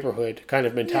that neighborhood kind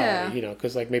of mentality, you know,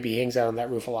 because like maybe he hangs out on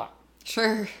that roof a lot.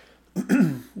 Sure.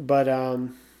 But I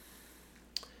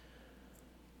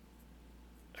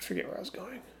forget where I was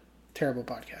going. Terrible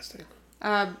podcasting.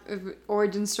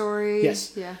 Origin story.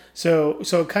 Yes. Yeah. So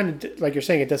kind of like you're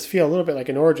saying, it does feel a little bit like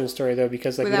an origin story though,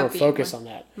 because like Without we don't focus on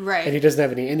that, right? And he doesn't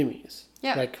have any enemies.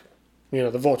 Yeah. Like, you know,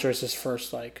 the Vulture is his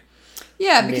first like.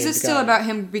 Yeah, because it's still about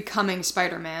him becoming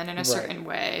Spider-Man in a certain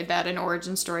way. That an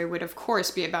origin story would, of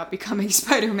course, be about becoming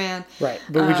Spider-Man. Right,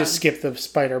 but we just skip the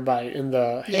spider bite and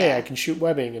the, hey, I can shoot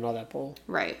webbing and all that bull.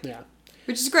 Right. Yeah.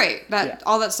 Which is great.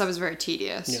 All that stuff is very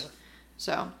tedious. Yeah.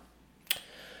 So.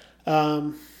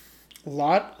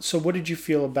 So what did you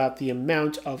feel about the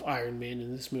amount of Iron Man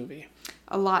in this movie?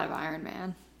 A lot of Iron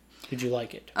Man. Did you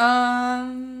like it?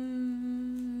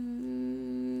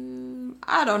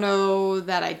 I don't know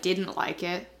that I didn't like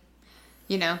it.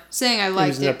 You know, saying I liked it. It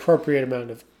was an appropriate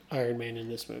amount of Iron Man in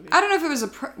this movie. I don't know if it was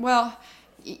well,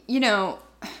 you know,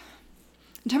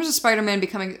 in terms of Spider-Man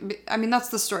becoming, I mean, that's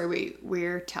the story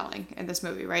we're telling in this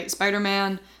movie, right?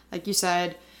 Spider-Man, like you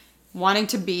said, wanting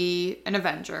to be an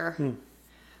Avenger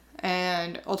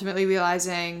and ultimately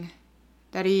realizing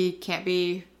that he can't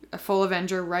be a full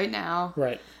Avenger right now.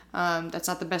 Right. That's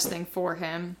not the best thing for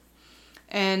him.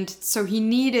 And so he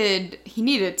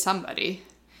needed somebody.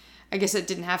 I guess it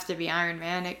didn't have to be Iron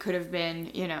Man. It could have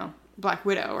been, you know, Black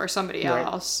Widow or somebody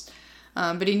else.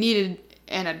 But he needed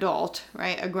an adult,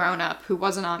 right? A grown-up who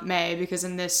wasn't Aunt May, because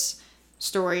in this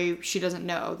story, she doesn't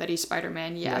know that he's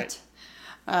Spider-Man yet.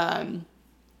 Right.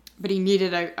 But he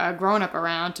needed a grown-up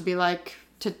around to be like,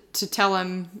 to tell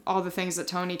him all the things that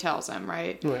Tony tells him,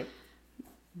 right? Right.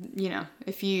 You know,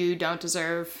 if you don't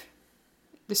deserve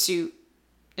the suit,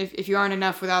 if you aren't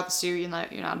enough without the suit, you're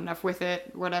not enough with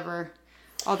it, whatever,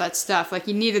 all that stuff. Like,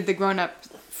 you needed the grown-up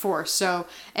force. So,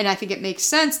 and I think it makes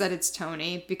sense that it's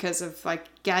Tony because of, like,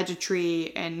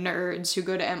 gadgetry and nerds who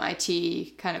go to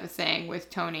MIT kind of a thing with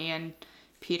Tony and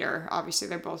Peter. Obviously,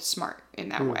 they're both smart in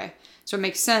that way. So it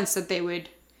makes sense that they would...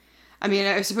 I mean,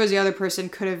 I suppose the other person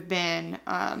could have been...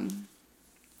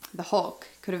 the Hulk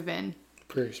could have been...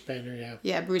 Bruce Banner, yeah.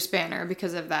 Yeah, Bruce Banner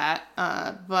because of that.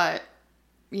 But...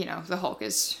 You know, the Hulk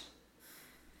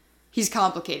he's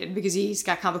complicated because he's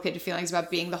got complicated feelings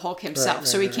about being the Hulk himself. Right,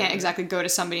 so he can't exactly go to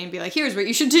somebody and be like, here's what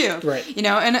you should do. Right. You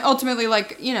know, and ultimately,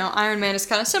 like, you know, Iron Man is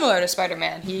kind of similar to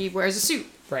Spider-Man. He wears a suit.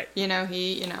 Right. You know,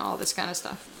 all this kind of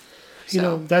stuff. You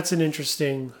know, that's an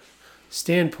interesting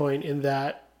standpoint in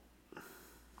that,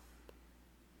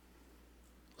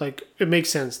 like, it makes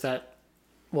sense that,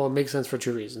 well, it makes sense for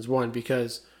two reasons. One,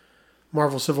 because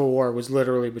Marvel Civil War was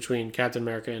literally between Captain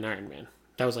America and Iron Man.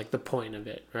 That was like the point of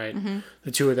it, right? Mm-hmm.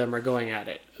 The two of them are going at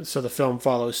it. So the film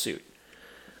follows suit.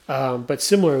 But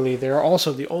similarly, they're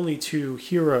also the only two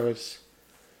heroes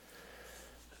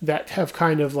that have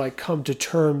kind of like come to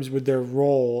terms with their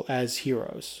role as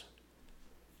heroes.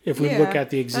 If we look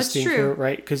at the existing hero,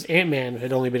 right? Because Ant-Man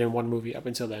had only been in one movie up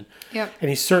until then. Yep. And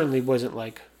he certainly wasn't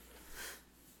like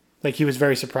he was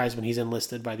very surprised when he's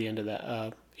enlisted by the end of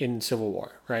that, in Civil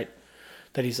War, right?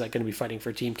 That he's like going to be fighting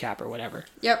for Team Cap or whatever.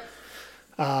 Yep.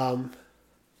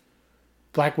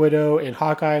 Black Widow and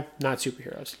Hawkeye, not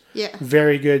superheroes. Yeah.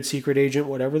 Very good secret agent,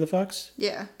 whatever the fucks.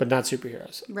 Yeah. But not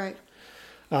superheroes. Right.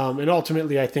 And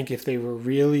ultimately, I think if they were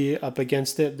really up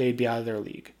against it, they'd be out of their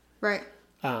league. Right.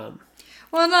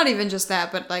 Well, not even just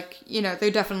that, but like, you know,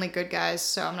 they're definitely good guys,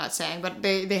 so I'm not saying, but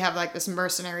they have like this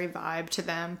mercenary vibe to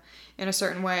them in a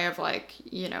certain way of like,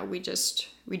 you know, we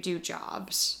do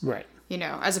jobs. Right. You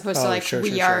know, as opposed to like,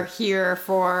 we are here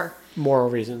for moral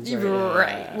reasons.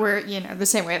 Right. Where, you know, the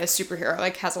same way the superhero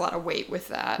like has a lot of weight with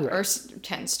that, right. or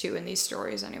tends to in these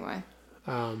stories anyway.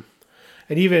 And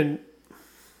even,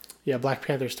 Black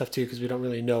Panther stuff too, because we don't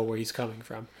really know where he's coming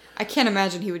from. I can't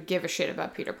imagine he would give a shit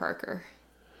about Peter Parker.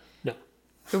 No.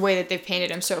 The way that they've painted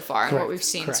him so far and what we've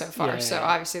seen Correct. so far. So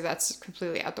obviously that's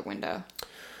completely out the window.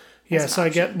 Yeah, so I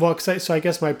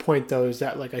guess my point though is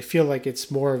that like I feel like it's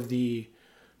more of the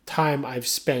time I've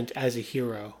spent as a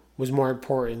hero was more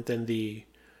important than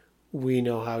we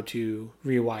know how to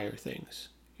rewire things.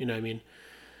 You know what I mean?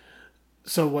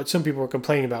 So what some people were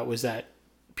complaining about was that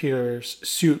Peter's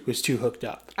suit was too hooked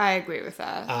up. I agree with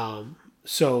that.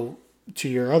 So to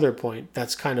your other point,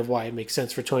 that's kind of why it makes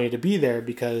sense for Tony to be there,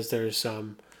 because there's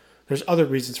other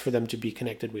reasons for them to be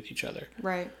connected with each other.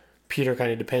 Right. Peter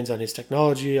kind of depends on his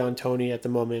technology on Tony at the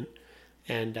moment,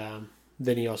 and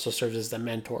then he also serves as the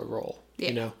mentor role. Yeah.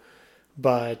 You know,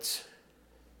 but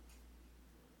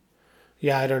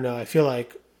I don't know. I feel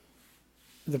like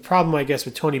the problem, I guess,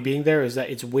 with Tony being there is that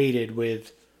it's weighted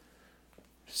with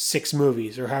 6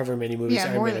 movies or however many movies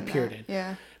Iron Man appeared in.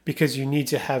 Yeah. Because you need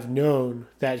to have known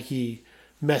that he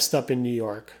messed up in New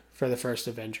York for the first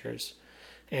Avengers.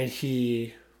 And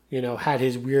he, had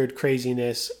his weird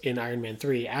craziness in Iron Man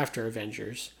 3 after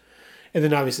Avengers. And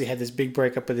then obviously had this big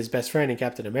breakup with his best friend in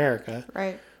Captain America.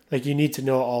 Right. Like, you need to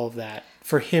know all of that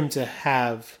for him to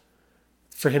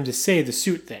say the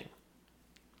suit thing.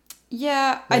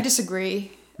 Yeah, I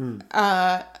disagree.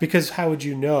 Because how would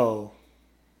you know?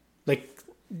 Like,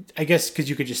 I guess because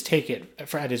you could just take it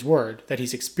at his word that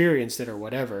he's experienced it or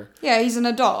whatever. Yeah, he's an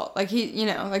adult. Like,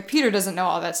 Peter doesn't know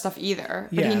all that stuff either.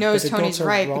 But he knows Tony's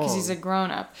right because he's a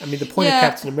grown-up. I mean, the point of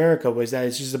Captain America was that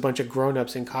it's just a bunch of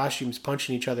grown-ups in costumes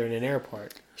punching each other in an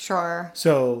airport. Sure.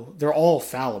 So they're all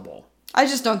fallible. I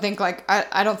just don't think,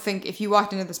 I don't think if you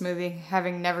walked into this movie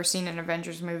having never seen an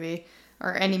Avengers movie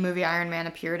or any movie Iron Man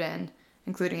appeared in,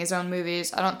 including his own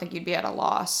movies, I don't think you'd be at a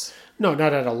loss. No,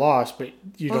 not at a loss, but you don't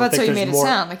think there's more... Well, that's how you made it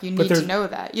sound, like you need to know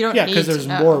that. You don't need to know. Yeah, because there's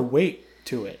more weight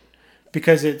to it.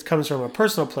 Because it comes from a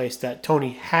personal place that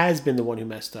Tony has been the one who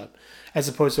messed up, as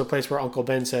opposed to a place where Uncle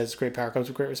Ben says, great power comes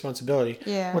with great responsibility.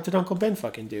 Yeah. What did Uncle Ben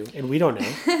fucking do? And we don't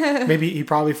know. Maybe he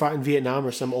probably fought in Vietnam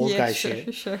or some old guy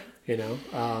shit. Sure.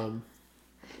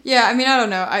 Yeah, I mean, I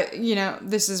don't know.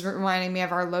 This is reminding me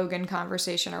of our Logan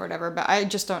conversation or whatever, but I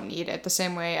just don't need it. The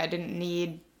same way I didn't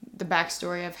need the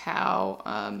backstory of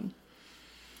how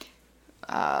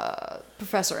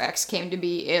Professor X came to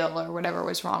be ill or whatever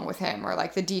was wrong with him, or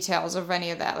like the details of any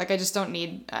of that. Like, I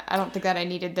don't think that I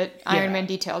needed the Iron Man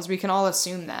details. We can all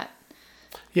assume that.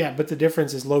 Yeah, but the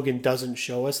difference is Logan doesn't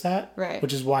show us that, right?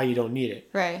 Which is why you don't need it,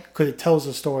 right? Because it tells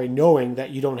the story knowing that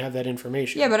you don't have that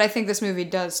information. Yeah, but I think this movie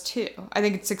does too. I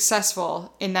think it's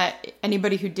successful in that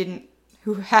anybody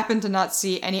who happened to not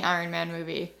see any Iron Man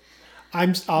movie,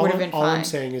 all I'm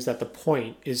saying is that the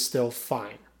point is still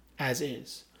fine as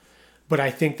is, but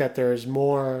I think that there's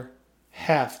more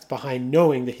heft behind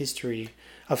knowing the history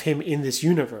of him in this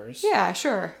universe. Yeah,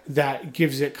 sure. That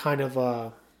gives it kind of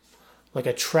a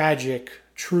tragic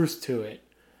truth to it,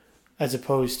 as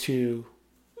opposed to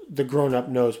the grown-up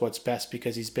knows what's best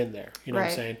because he's been there. You know what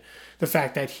I'm saying? The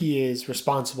fact that he is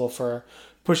responsible for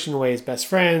pushing away his best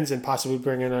friends and possibly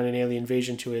bringing on an alien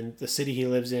invasion to the city he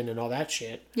lives in and all that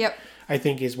shit. Yep. I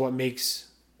think is what makes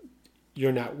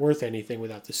you're not worth anything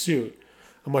without the suit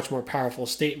a much more powerful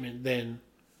statement than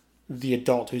the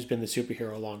adult who's been the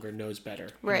superhero longer knows better.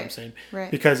 You know what I'm saying? Right.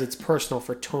 Because it's personal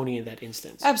for Tony in that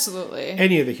instance. Absolutely.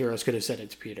 Any of the heroes could have said it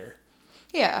to Peter.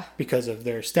 Yeah. Because of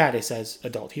their status as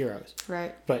adult heroes.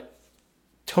 Right. But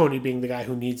Tony being the guy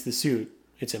who needs the suit,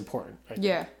 it's important.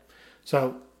 Yeah.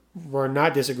 So we're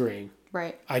not disagreeing.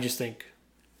 Right. I just think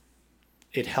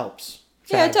it helps.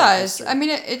 Yeah, it does. I mean,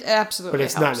 it absolutely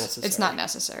helps. But it's not necessary. It's not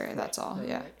necessary. That's all.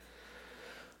 Yeah.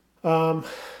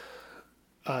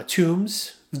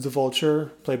 Toombs, the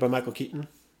Vulture, played by Michael Keaton.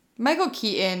 Michael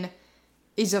Keaton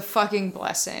is a fucking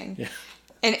blessing. Yeah.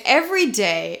 And every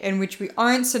day in which we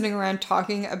aren't sitting around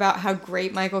talking about how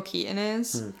great Michael Keaton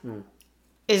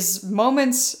is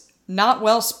moments not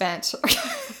well spent.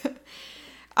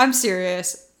 I'm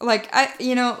serious.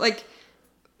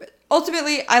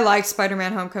 ultimately, I like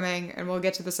Spider-Man Homecoming, and we'll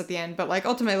get to this at the end, but, like,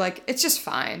 ultimately, like, it's just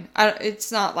fine.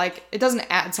 It's not, like, it doesn't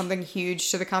add something huge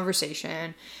to the conversation.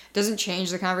 It doesn't change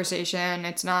the conversation.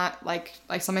 It's not, like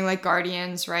something like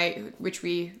Guardians, right, which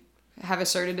we have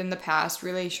asserted in the past,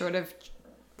 really sort of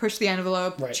pushed the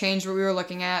envelope, right. changed what we were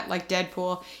looking at, like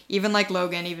Deadpool, even like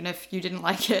Logan, even if you didn't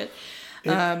like it.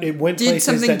 It went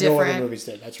places that no other movies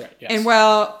did. That's right. Yes. And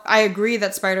while I agree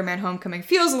that Spider-Man Homecoming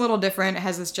feels a little different, it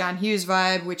has this John Hughes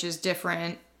vibe, which is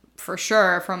different for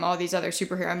sure from all these other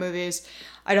superhero movies.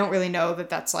 I don't really know that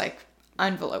that's like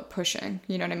envelope pushing.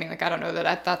 You know what I mean? Like, I don't know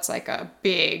that that's like a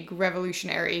big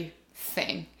revolutionary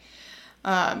thing.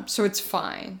 So it's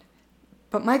fine.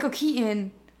 But Michael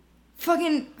Keaton,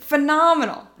 fucking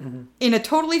phenomenal. Mm-hmm. In a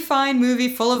totally fine movie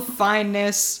full of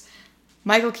fineness,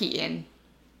 Michael Keaton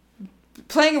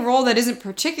playing a role that isn't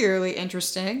particularly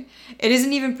interesting. It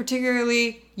isn't even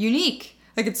particularly unique.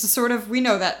 Like, it's a sort of, we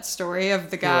know that story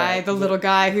of the guy, right. the little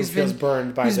guy who's been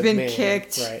burned by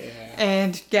kicked right,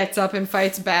 and gets up and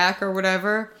fights back or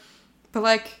whatever. But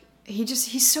like,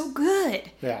 he's so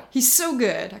good. Yeah. He's so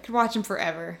good. I could watch him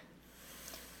forever.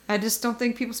 I just don't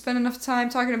think people spend enough time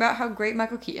talking about how great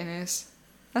Michael Keaton is.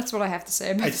 That's what I have to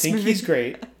say about this movie. I think he's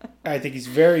great. I think he's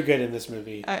very good in this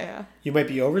movie. Yeah. You might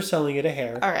be overselling it a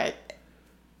hair. All right.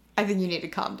 I think you need to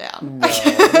calm down. No,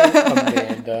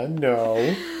 Amanda,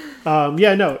 no.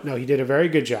 No, he did a very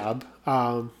good job.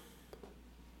 But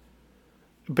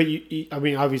I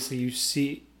mean, obviously you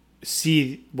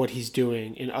see what he's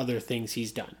doing in other things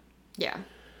he's done. Yeah.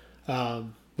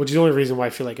 Which is the only reason why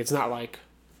I feel like it's not like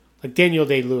Daniel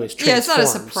Day-Lewis transforms. Yeah, it's not a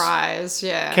surprise.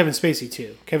 Yeah. Kevin Spacey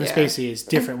too. Kevin Spacey is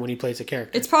different when he plays a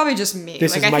character. It's probably just me.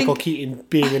 This is Michael Keaton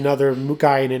being another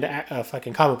guy in a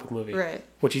fucking comic book movie, right?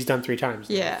 Which he's done 3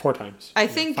 times. Yeah, 4 times.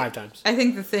 5 times. I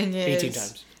think the thing is 18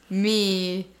 times.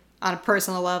 Me on a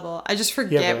personal level, I just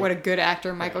forget what a good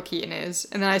actor Michael Keaton is,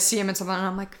 and then I see him in something, and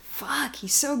I'm like, fuck,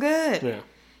 he's so good. Yeah.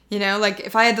 You know, like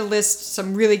if I had to list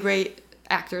some really great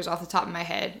actors off the top of my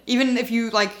head, even if you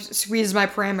like squeeze my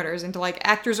parameters into like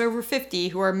actors over 50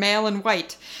 who are male and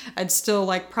white, I'd still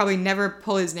like probably never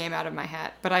pull his name out of my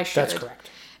hat, but I should. That's correct.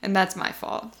 And that's my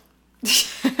fault.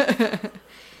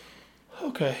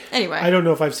 Okay. Anyway, I don't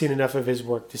know if I've seen enough of his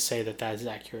work to say that is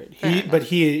accurate.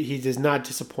 He does not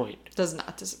disappoint. Does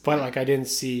not disappoint. But like I didn't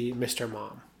see Mr.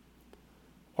 Mom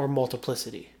or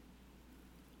Multiplicity,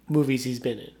 movies he's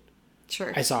been in.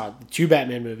 Sure. I saw 2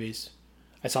 Batman movies.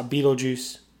 I saw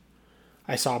Beetlejuice.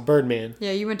 I saw Birdman.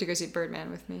 Yeah, you went to go see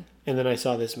Birdman with me. And then I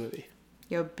saw this movie.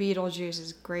 Yo, Beetlejuice is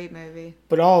a great movie.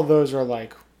 But all of those are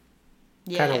like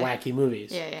kind of wacky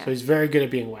movies. Yeah. So he's very good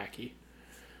at being wacky.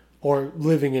 Or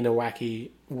living in a wacky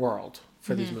world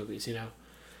for these movies, you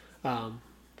know?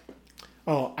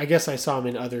 I guess I saw him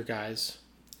in Other Guys.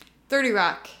 30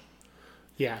 Rock.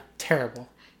 Yeah, terrible.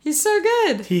 He's so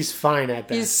good. He's fine at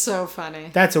best. He's so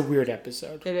funny. That's a weird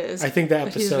episode. It is. I think that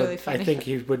episode, really funny. I think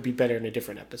he would be better in a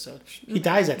different episode. He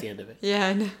dies at the end of it. Yeah,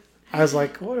 I know. I was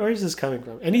like, where is this coming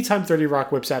from? Anytime 30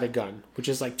 Rock whips out a gun, which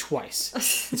is like twice,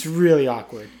 it's really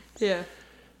awkward. Yeah.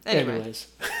 Anyways.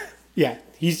 Yeah,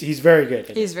 he's very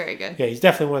good. He's very good. Yeah, he's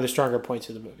definitely one of the stronger points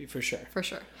of the movie, for sure. For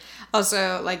sure.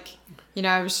 Also, like, you know,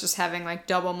 I was just having, like,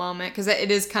 double moment, because it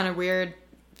is kind of weird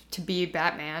to be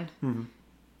Batman. Mm-hmm.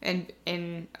 And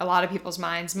in a lot of people's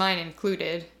minds, mine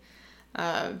included,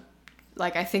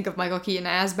 like, I think of Michael Keaton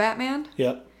as Batman.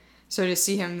 Yep. So to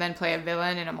see him then play a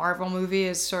villain in a Marvel movie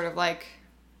is sort of, like,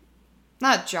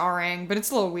 not jarring, but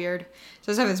it's a little weird. So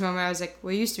I was having this moment where I was like,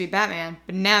 well, you used to be Batman,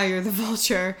 but now you're the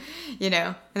Vulture, you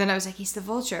know? And then I was like, he's the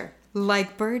Vulture,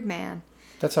 like Birdman.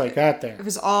 That's how he got there. It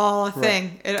was all a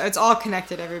thing. Right. It's all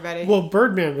connected, everybody. Well,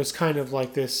 Birdman was kind of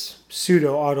like this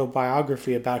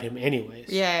pseudo-autobiography about him anyways.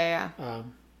 Yeah.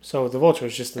 So the Vulture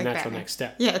is just the like natural Batman. Next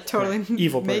step. Yeah, totally. Right.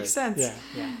 Evil Bird. Makes sense.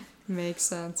 Yeah. Makes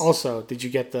sense. Also, did you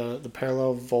get the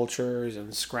parallel Vultures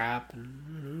and Scrap?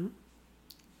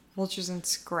 Vultures and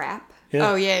Scrap? Yeah.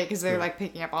 Oh, yeah, because they're like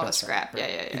picking up all the scrap. Right.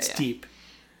 Yeah. It's deep.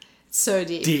 It's so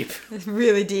deep. Deep. It's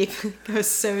really deep. It goes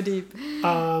so deep.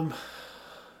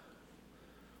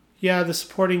 Yeah, the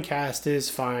supporting cast is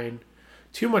fine.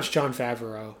 Too much Jon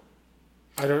Favreau.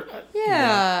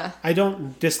 I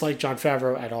don't dislike Jon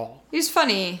Favreau at all. He's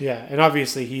funny. Yeah, and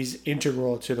obviously he's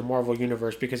integral to the Marvel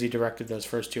Universe because he directed those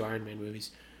first 2 Iron Man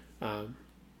movies. And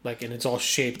it's all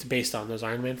shaped based on those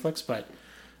Iron Man flicks, but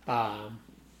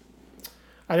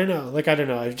I don't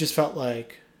know. I just felt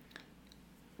like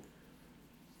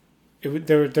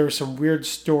there were some weird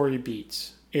story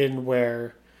beats in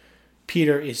where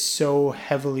Peter is so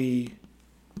heavily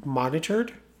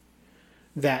monitored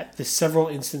that the several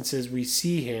instances we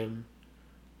see him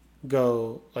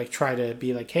go, like, try to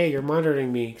be like, hey, you're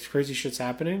monitoring me, crazy shit's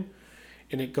happening,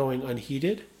 and it going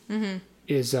unheeded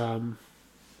is Weird.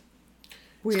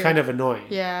 it's kind of annoying.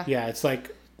 Yeah. Yeah, it's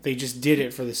like they just did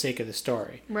it for the sake of the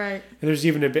story. Right. And there's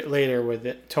even a bit later where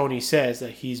Tony says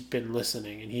that he's been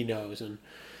listening and he knows, and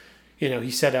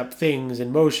he set up things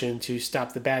in motion to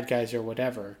stop the bad guys or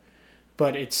whatever.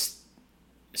 But it's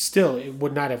still, it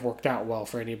would not have worked out well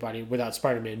for anybody without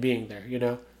Spider-Man being there,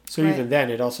 So Right. even then,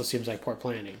 it also seems like poor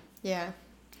planning. Yeah.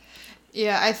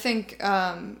 Yeah, I think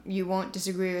you won't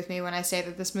disagree with me when I say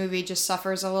that this movie just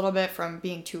suffers a little bit from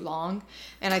being too long.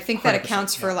 And I think that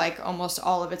accounts for like almost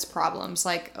all of its problems.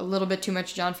 Like a little bit too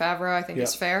much Jon Favreau, I think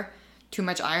is fair. Too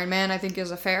much Iron Man, I think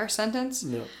is a fair sentence.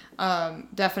 No.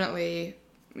 Definitely,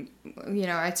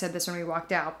 I said this when we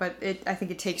walked out, but I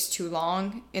think it takes too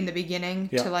long in the beginning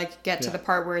to like get to the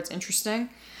part where it's interesting.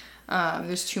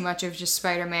 There's too much of just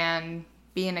Spider-Man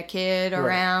being a kid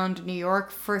around New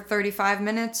York for 35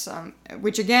 minutes,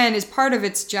 which again is part of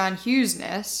its John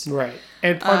Hughes-ness. Right.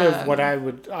 And part of what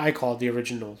I call the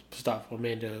original stuff.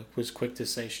 Amanda was quick to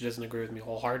say she doesn't agree with me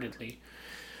wholeheartedly.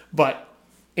 But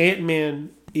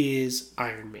Ant-Man is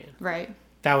Iron Man. Right.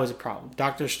 That was a problem.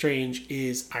 Doctor Strange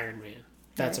is Iron Man.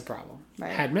 That's a problem.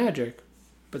 Right. Had magic,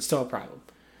 but still a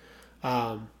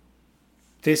problem.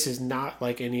 This is not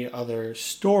like any other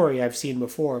story I've seen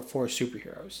before for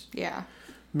superheroes. Yeah.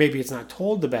 Maybe it's not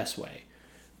told the best way,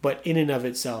 but in and of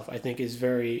itself, I think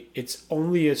it's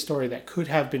only a story that could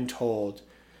have been told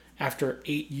after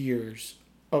 8 years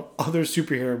of other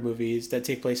superhero movies that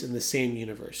take place in the same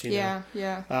universe, Yeah.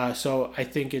 So I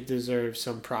think it deserves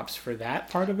some props for that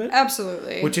part of it.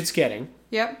 Absolutely. Which it's getting.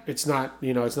 Yep. It's not,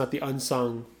 it's not the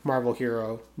unsung Marvel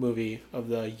hero movie of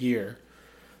the year.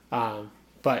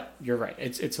 But you're right.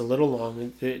 It's a little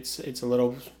long. It's a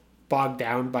little bogged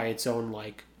down by its own,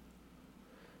 like,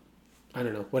 I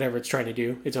don't know, whatever it's trying to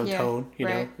do, its own tone,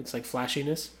 right. It's like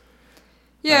flashiness.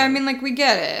 Yeah, I mean, like, we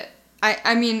get it.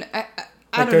 I mean,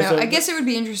 I don't know. I guess it would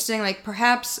be interesting, like,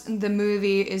 perhaps the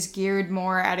movie is geared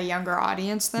more at a younger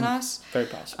audience than us. Very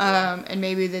possible. And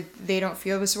maybe that they don't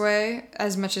feel this way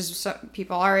as much as some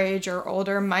people our age or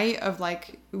older might, of,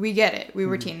 like, we get it. We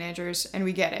were teenagers, and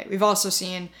we get it. We've also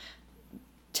seen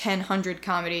 100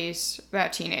 comedies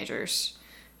about teenagers,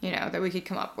 that we could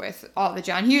come up with. All the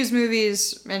John Hughes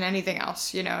movies and anything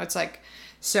else, it's like,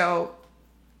 so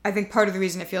I think part of the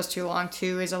reason it feels too long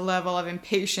too is a level of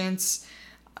impatience.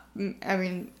 I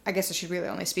mean, I guess I should really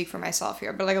only speak for myself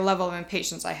here, but like a level of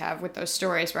impatience I have with those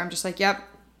stories where I'm just like, yep,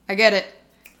 I get it.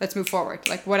 Let's move forward.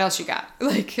 Like, what else you got?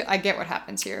 Like, I get what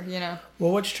happens here,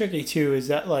 Well, what's tricky too is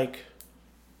that, like,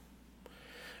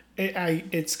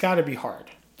 it's got to be hard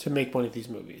to make one of these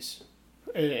movies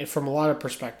from a lot of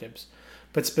perspectives,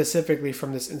 but specifically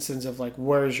from this instance of, like,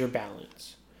 where's your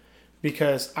balance?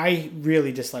 Because I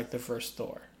really dislike the first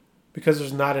Thor because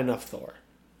there's not enough Thor.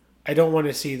 I don't want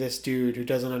to see this dude who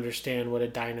doesn't understand what a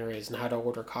diner is and how to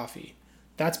order coffee.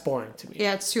 That's boring to me.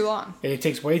 Yeah, it's too long. And it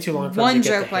takes way too long for one him to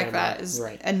get joke the like hammer. that is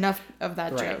enough of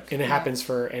that joke. And it happens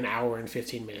for an hour and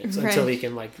 15 minutes until he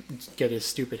can, like, get his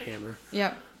stupid hammer.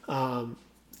 Yep.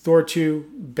 Thor 2,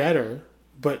 better,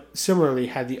 but similarly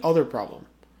had the other problem.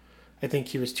 I think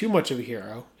he was too much of a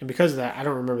hero, and because of that, I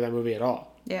don't remember that movie at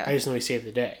all. Yeah. I just know he saved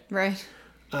the day. Right.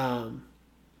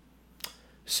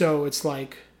 So it's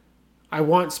like, I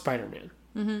want Spider-Man.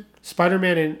 Mm-hmm.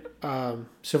 Spider-Man in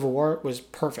Civil War was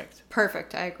perfect.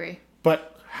 Perfect, I agree.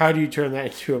 But how do you turn that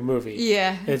into a movie?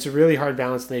 Yeah. And it's a really hard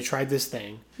balance, and they tried this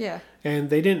thing. Yeah.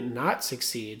 And they didn't not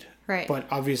succeed. Right. But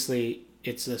obviously,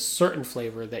 it's a certain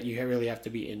flavor that you really have to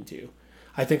be into.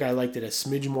 I think I liked it a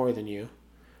smidge more than you.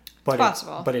 But it's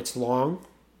possible. But it's long,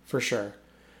 for sure.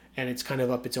 And it's kind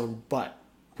of up its own butt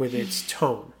with its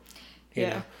tone. You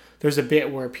know? There's a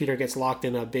bit where Peter gets locked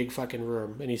in a big fucking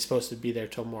room and he's supposed to be there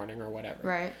till morning or whatever.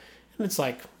 Right. And it's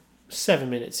like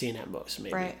 7-minute scene at most,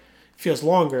 maybe. Right. It feels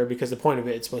longer because the point of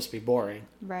it's supposed to be boring.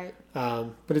 Right.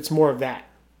 But it's more of that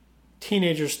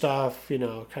teenager stuff,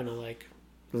 kind of like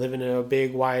living in a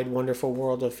big, wide, wonderful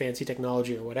world of fancy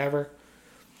technology or whatever.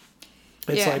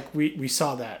 It's like we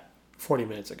saw that 40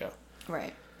 minutes ago.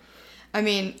 Right. I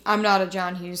mean, I'm not a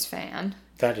John Hughes fan.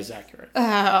 That is accurate.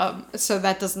 So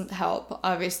that doesn't help,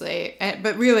 obviously.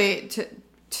 But really,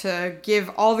 to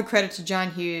give all the credit to John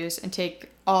Hughes and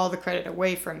take all the credit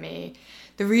away from me,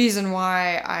 the reason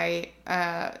why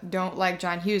I don't like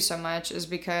John Hughes so much is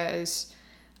because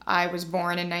I was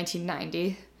born in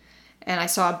 1990, and I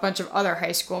saw a bunch of other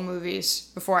high school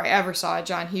movies before I ever saw a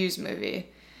John Hughes movie.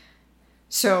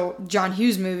 So John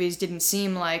Hughes movies didn't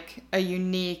seem like a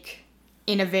unique,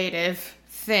 innovative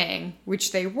thing,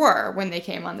 which they were when they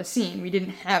came on the scene. We didn't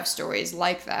have stories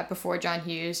like that before John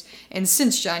Hughes, and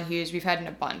since John Hughes, we've had an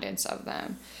abundance of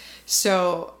them.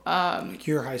 So, Like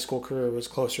your high school career was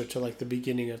closer to like the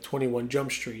beginning of 21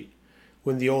 Jump Street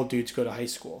when the old dudes go to high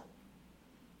school.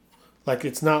 Like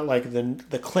it's not like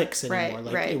the cliques anymore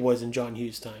like it was in John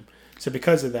Hughes' time. So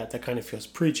because of that kind of feels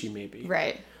preachy maybe.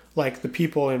 Right. Like the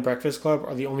people in Breakfast Club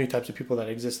are the only types of people that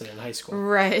existed in high school.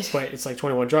 Right. But it's like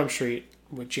 21 Jump Street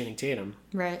with Channing Tatum.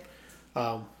 Right.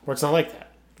 Where it's not like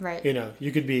that. Right. You know,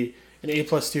 you could be an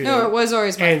A+ student. No, it was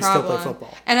always my and problem. still play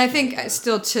football. And I think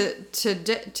still to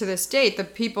this date, the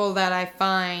people that I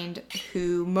find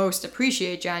who most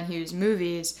appreciate John Hughes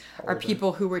movies are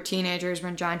people who were teenagers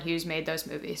when John Hughes made those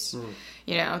movies.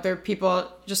 You know, they're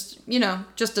people just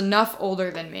enough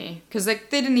older than me, because they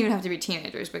didn't even have to be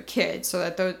teenagers, but kids, so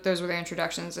that those were their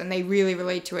introductions, and they really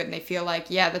relate to it, and they feel like,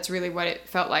 yeah, that's really what it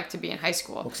felt like to be in high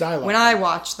school. Well, when I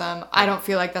watch them, I don't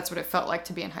feel like that's what it felt like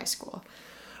to be in high school.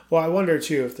 Well, I wonder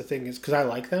too if the thing is because I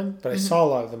like them, but I saw a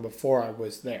lot of them before I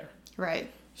was there. Right.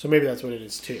 So maybe that's what it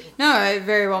is too. No, it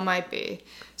very well might be.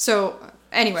 So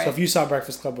anyway. So if you saw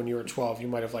Breakfast Club when you were 12, you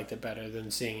might have liked it better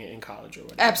than seeing it in college or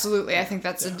whatever. Absolutely, I think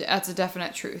that's a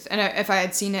definite truth. And if I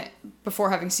had seen it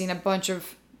before having seen a bunch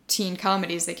of teen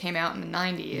comedies that came out in the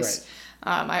 90s,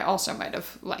 I also might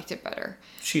have liked it better.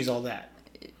 She's All That.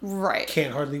 Right.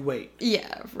 Can't Hardly Wait.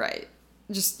 Yeah. Right.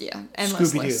 Just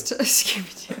endless list.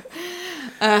 Scooby-Doo.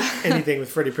 Anything with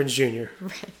Freddie Prinze Jr.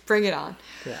 Right. Bring it on.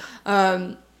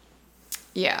 Yeah.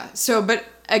 Yeah. So, but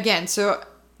again,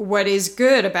 what is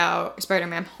good about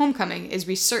Spider-Man Homecoming is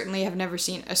we certainly have never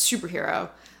seen a superhero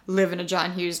live in a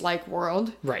John Hughes-like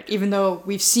world. Right. Even though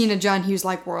we've seen a John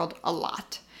Hughes-like world a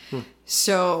lot.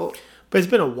 So... But it's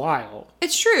been a while.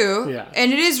 It's true. Yeah.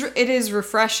 And it is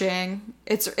refreshing.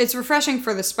 It's refreshing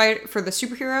for the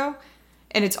superhero,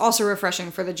 and it's also refreshing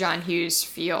for the John Hughes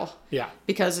feel. Yeah.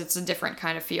 Because it's a different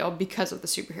kind of feel because of the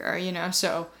superhero, you know?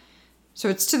 So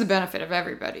it's to the benefit of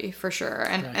everybody, for sure.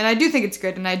 And I do think it's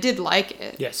good, and I did like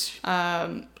it. Yes.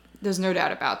 There's no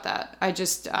doubt about that. I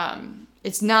just,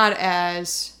 it's not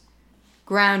as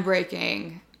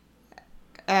groundbreaking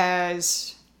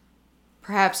as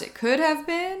perhaps it could have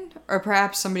been, or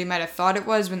perhaps somebody might have thought it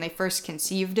was when they first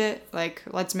conceived it. Like,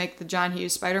 let's make the John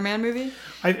Hughes Spider-Man movie.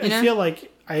 I feel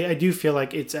like, I do feel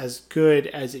like it's as good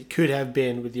as it could have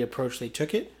been with the approach they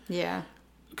took it. Yeah.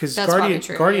 Because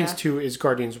Guardians 2 is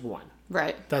Guardians 1.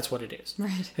 Right. That's what it is.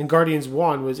 Right. And Guardians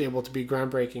 1 was able to be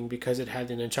groundbreaking because it had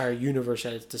an entire universe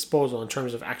at its disposal in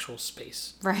terms of actual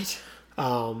space. Right.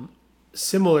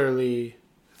 Similarly,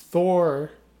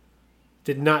 Thor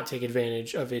did not take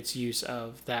advantage of its use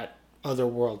of that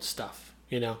otherworld stuff,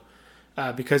 you know?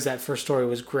 Because that first story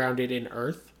was grounded in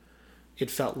Earth, it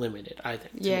felt limited, I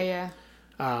think. Yeah.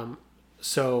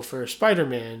 So for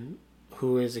Spider-Man,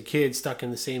 who is a kid stuck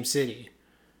in the same city,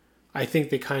 I think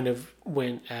they kind of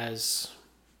went as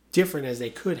different as they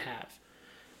could have.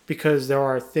 Because there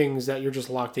are things that you're just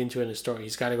locked into in a story.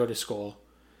 He's got to go to school.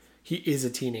 He is a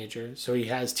teenager, so he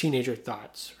has teenager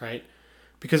thoughts, right?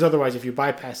 Because otherwise, if you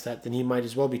bypass that, then he might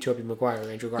as well be Tobey Maguire or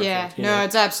Andrew Garfield. Yeah, no,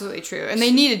 it's absolutely true. And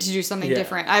they needed to do something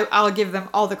different. I'll give them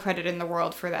all the credit in the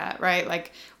world for that, right?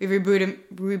 Like, we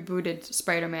rebooted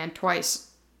Spider-Man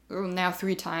twice, now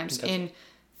 3 times, in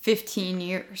 15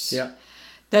 years. Yeah.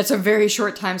 That's a very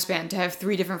short time span to have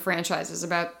 3 different franchises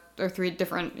or 3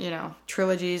 different,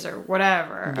 trilogies or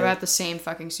whatever about the same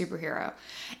fucking superhero.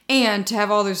 And to have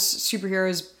all those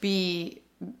superheroes be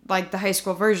like the high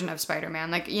school version of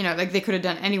Spider-Man. Like they could have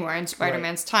done anywhere in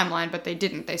Spider-Man's timeline, but they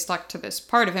didn't. They stuck to this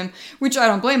part of him, which I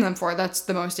don't blame them for. That's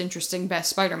the most interesting, best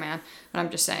Spider-Man. But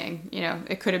I'm just saying,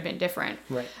 it could have been different.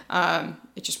 Right.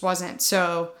 It just wasn't.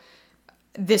 So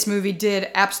this movie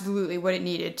did absolutely what it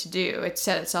needed to do. It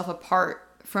set itself apart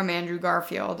from Andrew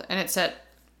Garfield, and it set,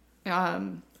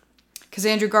 because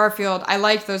Andrew Garfield, I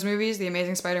liked those movies, the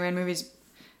Amazing Spider-Man movies,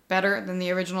 better than the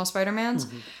original Spider-Mans,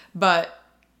 but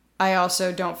I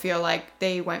also don't feel like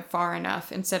they went far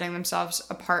enough in setting themselves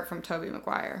apart from Tobey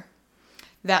Maguire.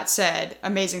 That said,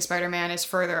 Amazing Spider-Man is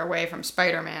further away from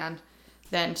Spider-Man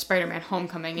than Spider-Man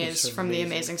Homecoming is from The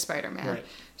Amazing Spider-Man. Right.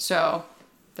 So,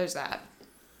 there's that.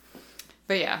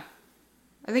 But yeah,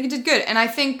 I think it did good. And I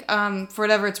think, for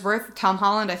whatever it's worth, Tom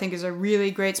Holland, I think, is a really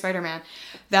great Spider-Man.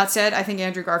 That said, I think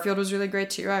Andrew Garfield was really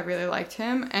great, too. I really liked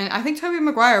him. And I think Tobey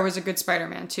Maguire was a good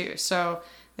Spider-Man, too. So,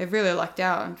 they've really lucked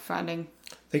out in finding...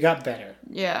 They got better.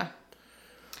 Yeah.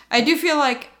 I do feel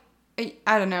like,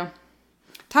 I don't know.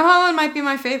 Tom Holland might be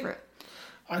my favorite.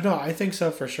 No, I think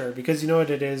so for sure. Because you know what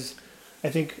it is? I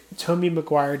think Tobey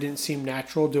Maguire didn't seem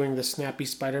natural doing the snappy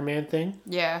Spider-Man thing.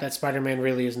 Yeah. That Spider-Man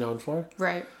really is known for.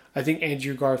 Right. I think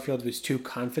Andrew Garfield was too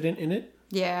confident in it.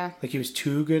 Yeah. Like he was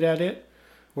too good at it.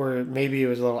 Or maybe it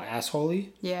was a little assholey.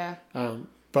 Yeah.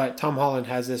 But Tom Holland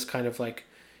has this kind of like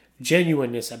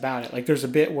genuineness about it. Like there's a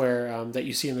bit where that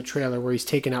you see in the trailer where he's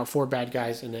taking out 4 bad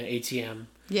guys in an ATM.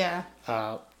 Yeah.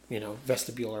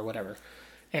 Vestibule or whatever.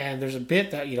 And there's a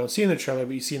bit that you don't see in the trailer,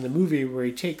 but you see in the movie where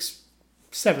he takes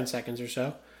 7 seconds or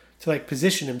so to like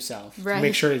position himself to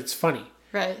make sure it's funny.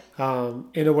 Right.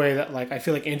 In a way that like I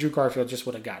feel like Andrew Garfield just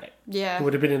would have got it. Yeah. He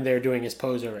would have been in there doing his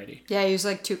pose already. Yeah, he was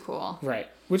like too cool. Right.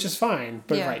 Which is fine,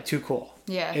 but too cool.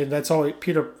 Yeah. And that's always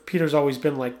Peter's always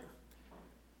been like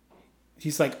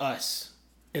he's like us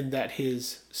in that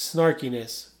his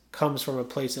snarkiness comes from a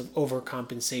place of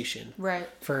overcompensation. Right.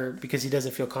 Because he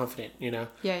doesn't feel confident, Yeah,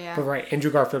 yeah. But right,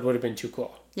 Andrew Garfield would have been too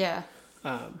cool. Yeah.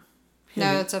 No,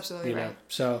 that's absolutely right.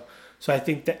 So I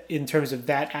think that in terms of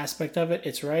that aspect of it,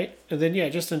 it's right. And then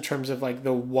just in terms of like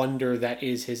the wonder that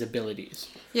is his abilities.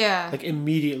 Yeah. Like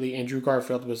immediately Andrew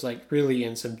Garfield was like really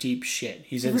in some deep shit.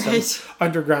 He's in some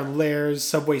underground lairs,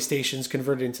 subway stations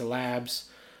converted into labs.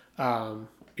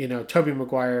 Tobey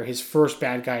Maguire, his first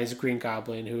bad guy is Green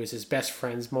Goblin, who is his best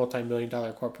friend's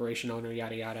multi-million-dollar corporation owner,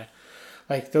 yada yada.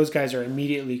 Like those guys are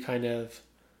immediately kind of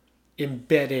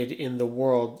embedded in the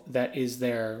world that is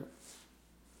their,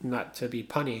 not to be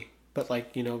punny, but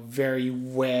like, very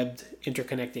webbed,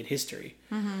 interconnected history.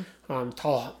 Mm-hmm.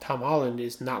 Tom Holland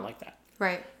is not like that.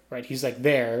 Right. Right. He's like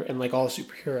there, and like all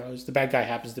superheroes, the bad guy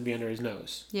happens to be under his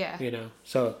nose. Yeah.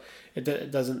 So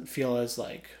it doesn't feel as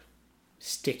like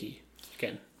sticky.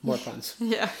 Again, more puns.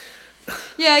 Yeah.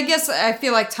 Yeah, I guess I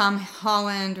feel like Tom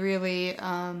Holland really,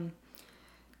 camp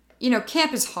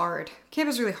is hard. Camp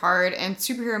is really hard, and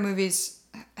superhero movies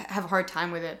have a hard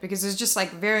time with it because there's just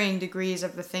like varying degrees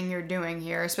of the thing you're doing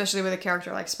here, especially with a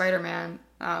character like Spider-Man,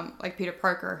 like Peter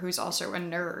Parker, who's also a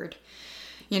nerd.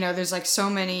 There's like so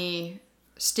many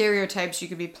stereotypes you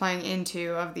could be playing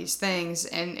into of these things,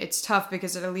 and it's tough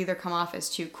because it'll either come off as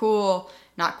too cool,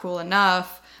 not cool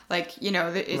enough. Like,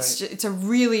 it's a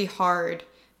really hard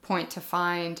point to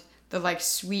find the like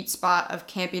sweet spot of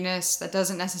campiness that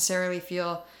doesn't necessarily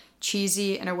feel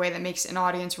cheesy in a way that makes an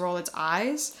audience roll its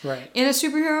eyes in a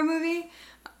superhero movie.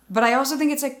 But I also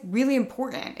think it's like really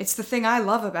important. It's the thing I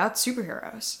love about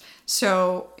superheroes.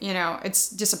 So, it's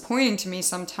disappointing to me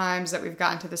sometimes that we've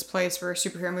gotten to this place where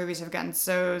superhero movies have gotten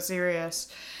so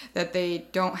serious that they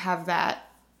don't have that,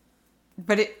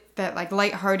 that like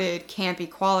lighthearted, campy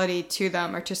quality to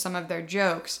them or to some of their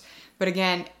jokes. But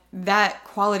again, that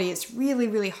quality is really,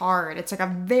 really hard. It's like a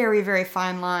very, very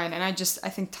fine line. And I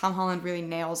think Tom Holland really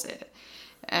nails it.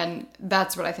 And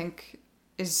that's what I think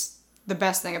is the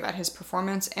best thing about his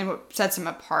performance and what sets him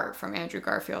apart from Andrew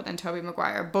Garfield and Tobey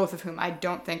Maguire, both of whom I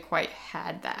don't think quite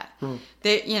had that.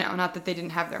 They, not that they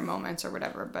didn't have their moments or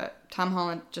whatever, but Tom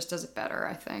Holland just does it better,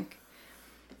 I think.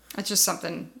 It's just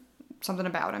something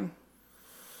about him.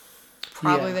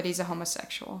 Probably that he's a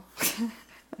homosexual.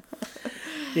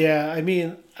 Yeah, I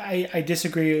mean, I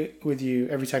disagree with you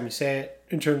every time you say it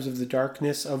in terms of the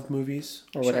darkness of movies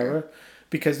or whatever,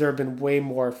 because there have been way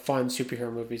more fun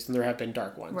superhero movies than there have been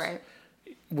dark ones. Right.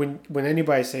 When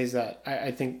anybody says that,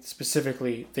 I think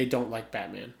specifically they don't like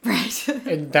Batman. Right.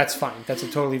 And that's fine. That's a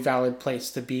totally valid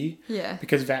place to be. Yeah.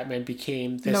 Because Batman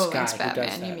became this Nolan's guy Batman, who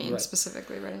does that. you mean,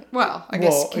 specifically, right? Well, I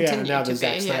guess continue now to the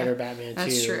Zack be. Snyder Batman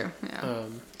That's too. true. Yeah.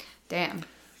 Damn.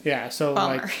 Yeah, so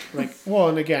Bummer.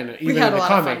 and again, even in the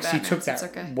comics, he took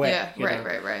that way.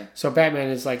 Yeah, right. So Batman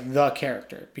is like the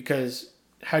character because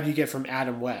how do you get from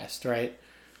Adam West, right,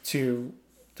 to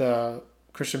the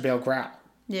Christian Bale Growl?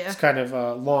 Yeah. It's kind of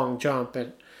a long jump,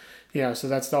 and so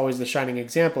that's always the shining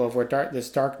example of where this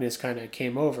darkness kind of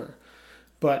came over.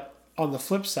 But on the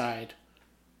flip side,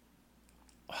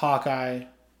 Hawkeye,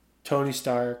 Tony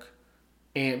Stark,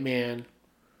 Ant-Man,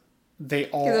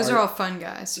 those are all fun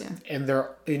guys, yeah. And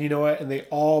you know what? And they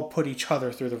all put each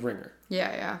other through the ringer.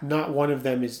 Yeah. Not one of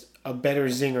them is a better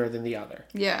zinger than the other.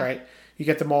 Yeah. Right? You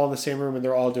get them all in the same room and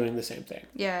they're all doing the same thing.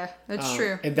 Yeah, that's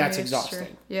true. And that's exhausting.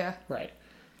 True. Yeah. Right.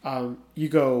 You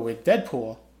go with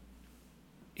Deadpool,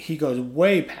 he goes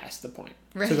way past the point.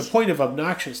 Right. To the point of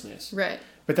obnoxiousness. Right.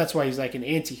 But that's why he's like an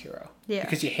anti-hero. Yeah.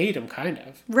 Because you hate him, kind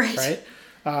of. Right. Right?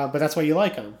 But that's why you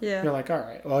like him. Yeah. You're like, all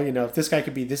right, well, if this guy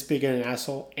could be this big and an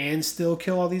asshole and still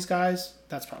kill all these guys,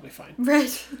 that's probably fine.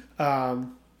 Right.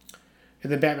 And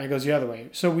then Batman goes the other way.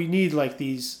 So we need like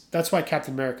these. That's why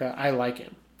Captain America, I like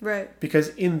him. Right. Because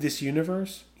in this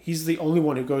universe, he's the only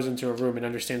one who goes into a room and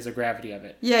understands the gravity of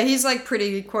it. Yeah, he's like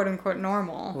pretty quote unquote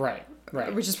normal. Right.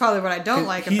 Which is probably what I don't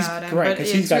like about him. Right, but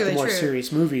because he's got really the more true.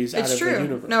 serious movies out of the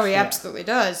universe. No, he absolutely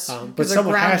does. But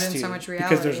someone has to in so much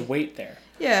because there's weight there.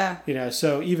 Yeah.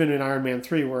 So even in Iron Man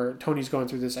 3 where Tony's going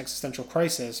through this existential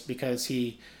crisis because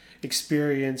he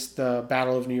experienced the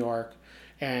Battle of New York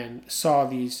and saw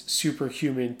these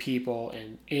superhuman people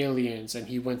and aliens, and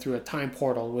he went through a time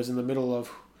portal and was in the middle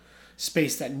of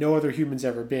space that no other human's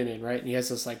ever been in, right? And he has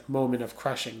this like moment of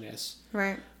crushingness.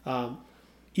 Right.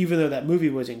 Even though that movie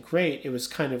wasn't great, it was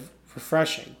kind of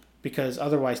refreshing because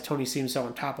otherwise Tony seems so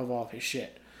on top of all of his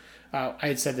shit. I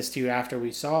had said this to you after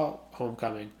we saw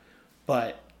Homecoming,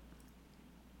 but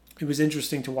it was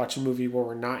interesting to watch a movie where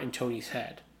we're not in Tony's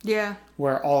head. Yeah.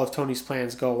 Where all of Tony's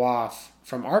plans go off,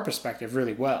 from our perspective,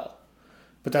 really well.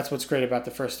 But that's what's great about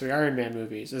the first 3 Iron Man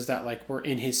movies, is that like we're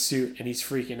in his suit and he's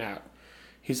freaking out.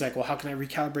 He's like, well, how can I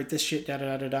recalibrate this shit,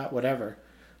 da-da-da-da-da, whatever.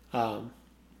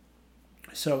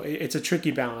 So it's a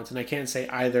tricky balance, and I can't say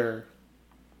either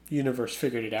universe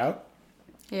figured it out.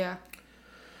 Yeah.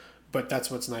 But that's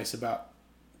what's nice about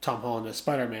Tom Holland as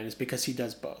Spider-Man, is because he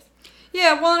does both.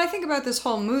 Yeah, well, and I think about this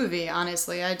whole movie,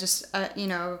 honestly. I just,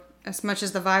 as much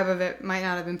as the vibe of it might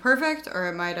not have been perfect, or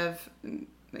it might have,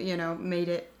 made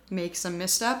it make some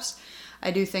missteps,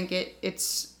 I do think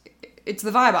it's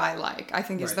the vibe I like. I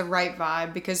think it's the right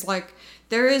vibe, because, like,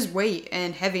 there is weight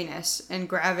and heaviness and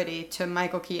gravity to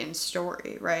Michael Keaton's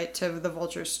story, right? To the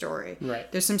Vulture's story.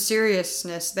 Right. There's some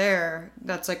seriousness there.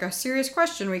 That's, like, a serious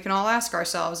question we can all ask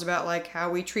ourselves about, like, how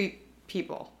we treat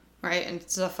people, right? And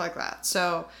stuff like that.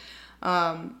 So...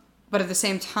 but at the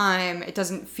same time, it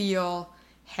doesn't feel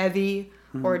heavy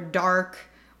or dark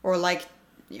or like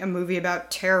a movie about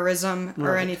terrorism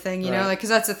or anything, you know? Like, because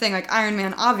that's the thing. Like, Iron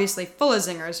Man, obviously, full of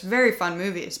zingers, very fun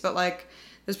movies. But, like,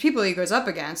 those people he goes up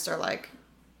against are, like,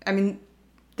 I mean,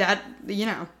 that,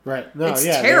 Right. No, it's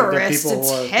yeah, terrorist, they're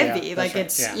it's heavy. Yeah, like,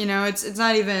 it's, it's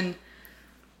not even...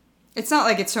 It's not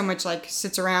like it's so much, like,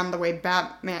 sits around the way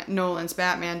Nolan's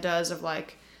Batman does of,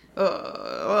 like...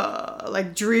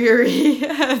 like dreary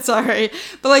sorry,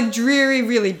 but like dreary,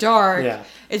 really dark. Yeah.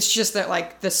 It's just that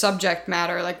like the subject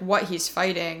matter, like what he's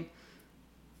fighting,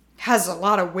 has a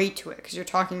lot of weight to it, because you're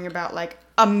talking about like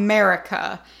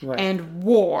America and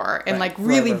war and like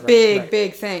really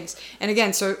big things. And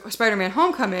again, so Spider-Man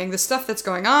Homecoming, the stuff that's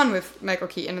going on with Michael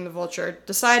Keaton and the Vulture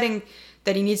deciding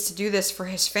that he needs to do this for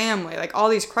his family, like all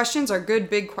these questions are good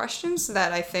big questions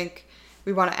that I think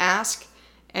we want to ask,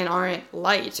 and aren't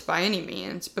light by any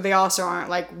means, but they also aren't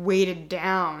like weighted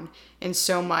down in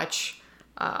so much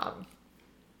of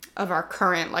our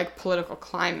current like political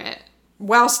climate,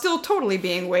 while still totally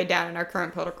being weighed down in our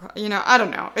current political, I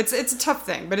don't know. It's a tough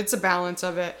thing, but it's a balance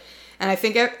of it. And I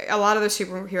think a lot of the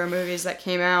superhero movies that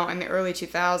came out in the early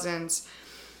 2000s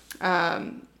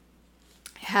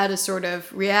had a sort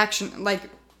of reaction, like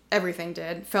everything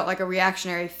did, felt like a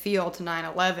reactionary feel to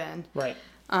 9/11. Right.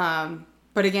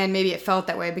 But again, maybe it felt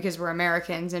that way because we're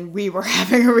Americans and we were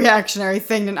having a reactionary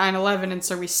thing to 9/11, and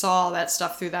so we saw that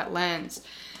stuff through that lens.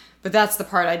 But that's the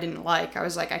part I didn't like. I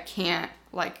was like, I can't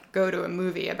like go to a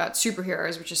movie about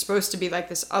superheroes, which is supposed to be like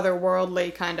this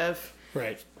otherworldly kind of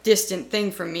distant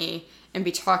thing from me, and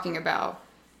be talking about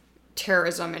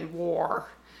terrorism and war.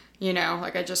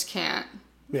 Like I just can't.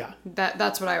 Yeah.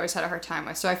 That's what I always had a hard time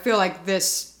with. So I feel like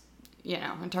this,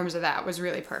 in terms of that, was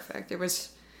really perfect. It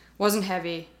wasn't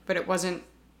heavy, but it wasn't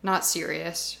not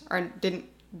serious, or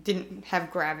didn't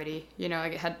have gravity.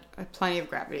 Like it had plenty of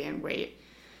gravity and weight.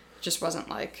 It just wasn't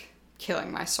like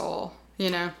killing my soul.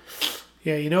 Yeah.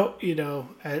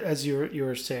 As you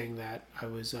were saying that, I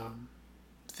was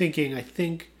thinking. I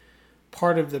think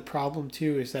part of the problem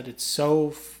too is that it's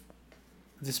so.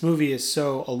 This movie is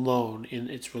so alone in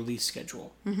its release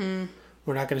schedule. Mm-hmm.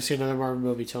 We're not going to see another Marvel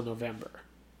movie till November,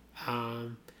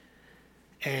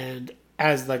 and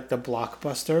as like the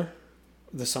blockbuster,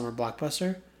 the summer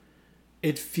blockbuster,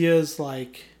 it feels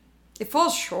like it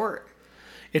falls short.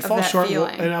 It falls short,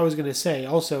 and I was going to say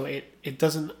also it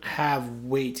doesn't have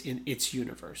weight in its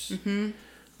universe. Mm-hmm.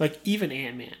 Like even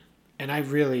Ant-Man, and I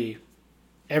really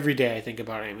every day I think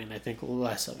about Ant-Man, I think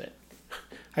less of it.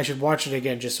 I should watch it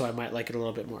again just so I might like it a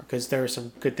little bit more, because there are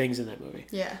some good things in that movie.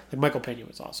 Yeah, like Michael Pena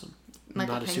was awesome.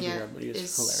 Not a superhero, but he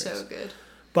was hilarious. So good.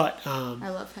 But I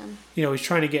love him. He's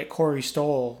trying to get Corey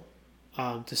Stoll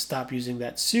to stop using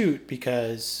that suit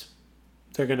because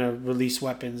they're gonna release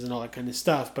weapons and all that kind of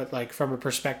stuff. But like from a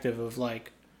perspective of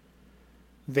like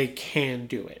they can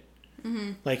do it.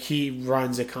 Mm-hmm. Like he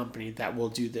runs a company that will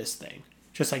do this thing,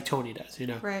 just like Tony does.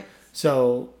 Right.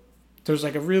 So there's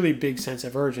like a really big sense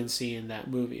of urgency in that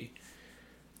movie.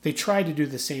 They try to do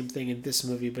the same thing in this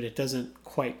movie, but it doesn't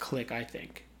quite click. I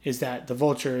think is that the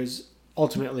Vulture is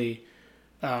ultimately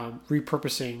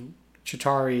repurposing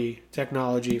Chitauri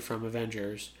technology from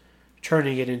Avengers,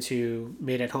 turning it into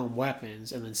made-at-home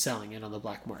weapons, and then selling it on the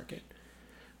black market.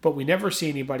 But we never see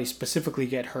anybody specifically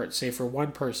get hurt, save for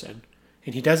one person,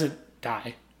 and he doesn't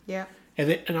die. Yeah.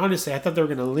 And honestly, I thought they were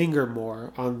going to linger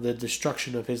more on the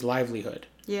destruction of his livelihood.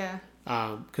 Yeah.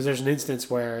 Because there's an instance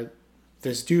where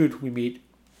this dude we meet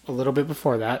a little bit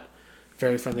before that,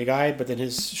 very friendly guy, but then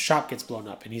his shop gets blown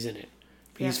up and he's in it.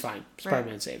 He's fine.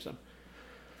 Spider-Man saves him.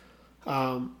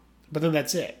 But then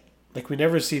that's it. Like, we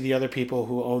never see the other people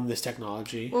who own this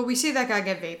technology. Well, we see that guy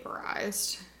get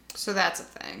vaporized. So that's a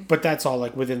thing. But that's all,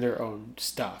 like, within their own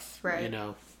stuff. Right. You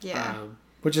know? Yeah.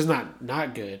 Which is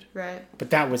not good. Right.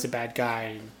 But that was a bad guy,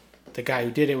 and the guy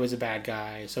who did it was a bad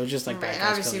guy. So it's just like bad guys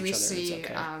obviously, kill each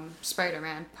other. we see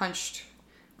Spider-Man punched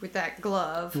with that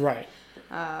glove. Right.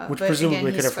 Which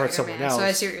presumably could have hurt someone else. So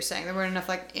I see what you're saying. There weren't enough,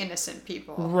 like, innocent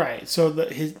people. Right. So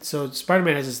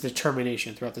Spider-Man has this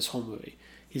determination throughout this whole movie.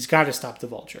 He's got to stop the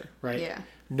Vulture, right? Yeah.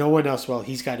 No one else will.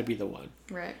 He's got to be the one.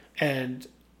 Right. And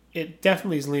it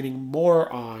definitely is leaning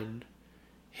more on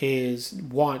his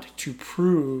want to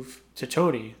prove to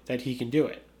Tony that he can do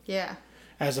it. Yeah.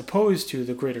 As opposed to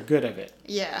the greater good of it.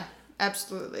 Yeah,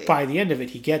 absolutely. By the end of it,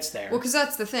 he gets there. Well, because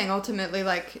that's the thing. Ultimately,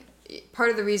 like, part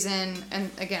of the reason,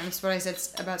 and again, it's what I said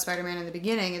about Spider-Man in the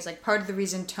beginning, is like part of the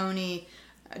reason Tony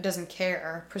doesn't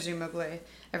care, presumably,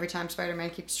 every time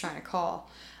Spider-Man keeps trying to call,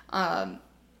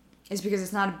 is because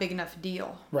it's not a big enough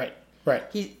deal. Right.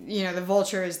 He, the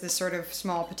Vulture is this sort of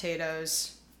small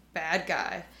potatoes bad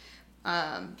guy,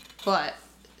 but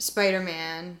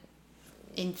Spider-Man,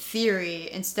 in theory,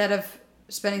 instead of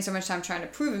spending so much time trying to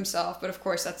prove himself, but of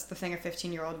course that's the thing a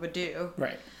 15-year-old would do.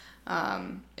 Right.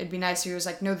 It'd be nice if he was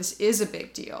like, no, this is a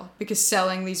big deal because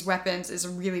selling these weapons is a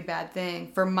really bad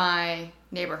thing for my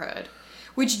neighborhood.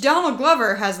 Which Donald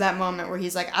Glover has that moment where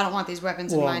he's like, I don't want these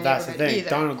weapons in my neighborhood that's the thing. either.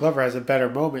 Donald Glover has a better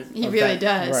moment. He really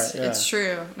does. Right, yeah. It's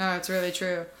true. No, it's really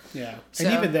true. Yeah. So,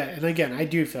 and even that, and again, I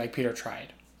do feel like Peter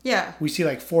tried. Yeah. We see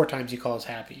like 4 times he calls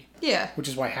Happy. Yeah. Which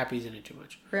is why Happy's in it too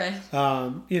much. Right.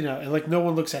 And like no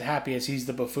one looks at Happy as he's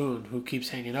the buffoon who keeps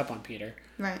hanging up on Peter.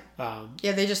 Right.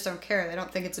 Yeah, they just don't care. They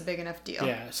don't think it's a big enough deal.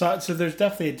 Yeah. So there's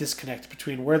definitely a disconnect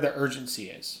between where the urgency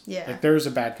is. Yeah. Like there's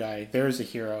a bad guy, there's a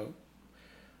hero.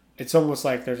 It's almost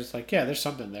like they're just like, yeah, there's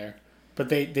something there. But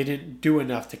they didn't do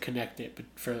enough to connect it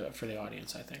for the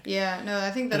audience, I think. Yeah, no, I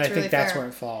think that's really fair. And I think that's fair. where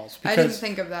it falls. I didn't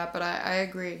think of that, but I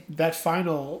agree. That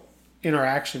final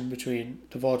interaction between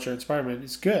the Vulture and Spider-Man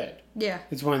is good. Yeah.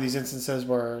 It's one of these instances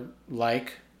where,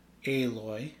 like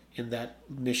Aloy in that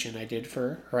mission I did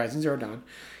for Horizon Zero Dawn,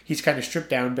 he's kind of stripped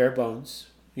down, bare bones.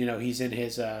 He's in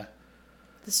his... the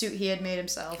suit he had made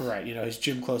himself. Right, his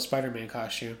gym clothes Spider-Man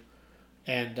costume.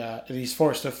 And he's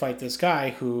forced to fight this guy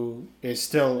who is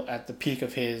still at the peak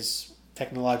of his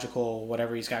technological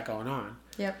whatever he's got going on.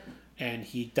 Yep. And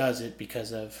he does it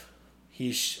because of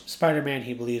he's Spider-Man,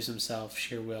 he believes himself,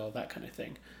 sheer will, that kind of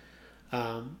thing.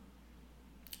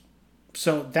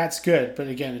 So that's good, but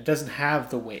again, it doesn't have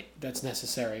the weight that's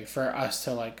necessary for us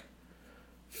to like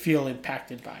feel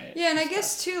impacted by it. Yeah, and I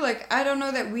guess too, like, I don't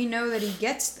know that we know that he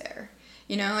gets there.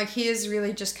 Like, he is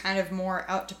really just kind of more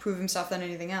out to prove himself than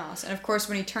anything else. And, of course,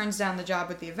 when he turns down the job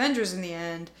with the Avengers in the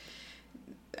end,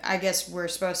 I guess we're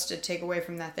supposed to take away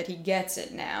from that he gets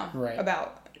it now. Right.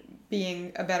 About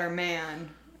being a better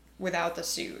man without the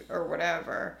suit or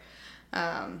whatever.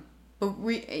 But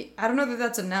I don't know that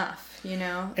that's enough,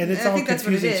 And it's all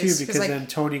confusing, too, because like, then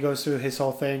Tony goes through his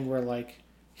whole thing where, like,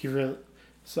 he really...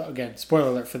 So, again, spoiler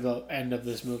alert for the end of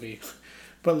this movie.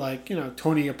 But, like,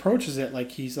 Tony approaches it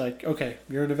like he's like, okay,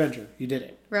 you're an Avenger. You did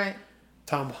it. Right.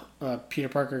 Peter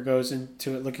Parker goes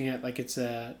into it looking at like it's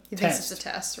a he test. Thinks it's a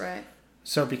test, right.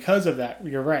 So because of that,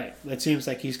 you're right. It seems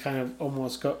like he's kind of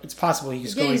almost it's possible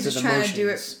he's going through the motions. He's just trying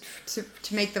to do it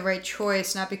to make the right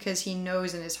choice, not because he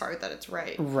knows in his heart that it's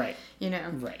right. Right.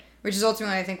 Right. Which is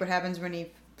ultimately, I think, what happens when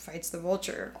he fights the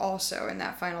Vulture also in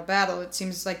that final battle. It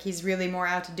seems like he's really more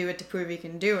out to do it to prove he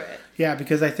can do it. Yeah,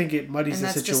 because I think it muddies the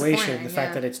situation, the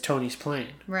fact that it's Tony's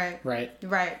plane. Right. Right.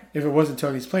 If it wasn't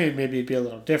Tony's plane, maybe it'd be a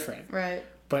little different. Right.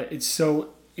 But it's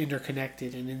so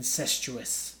interconnected and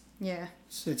incestuous. Yeah.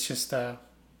 It's just, man,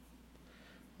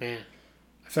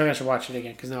 I feel like I should watch it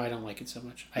again because now I don't like it so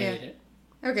much. I hate it.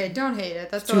 Okay, don't hate it.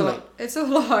 That's too late. It's a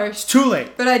little harsh. It's too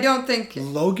late. But I don't think...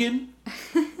 Logan...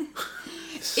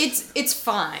 It's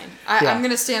fine. I'm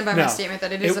going to stand by my statement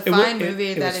that it is a fine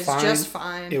movie that is fine. Just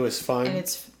fine. It was fun.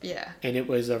 And And it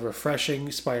was a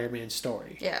refreshing Spider-Man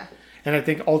story. Yeah. And I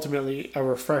think ultimately a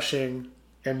refreshing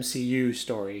MCU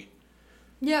story.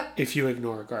 Yep. If you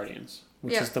ignore Guardians,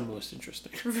 which is the most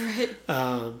interesting. Right.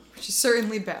 Which is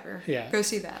certainly better. Yeah. Go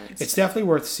see that instead. It's definitely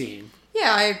worth seeing.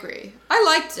 Yeah, I agree. I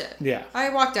liked it. Yeah. I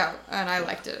walked out and I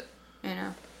liked it.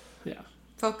 Yeah.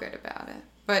 Felt good about it.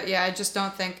 But yeah, I just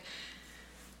don't think...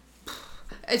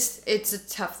 It's a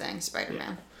tough thing,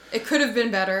 Spider-Man. Yeah. It could have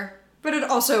been better, but it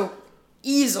also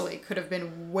easily could have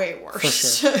been way worse. For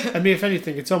sure. I mean, if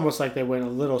anything, it's almost like they went a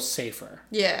little safer.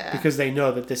 Yeah. Because they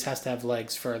know that this has to have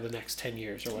legs for the next 10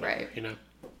 years or whatever, right. you know?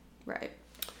 Right.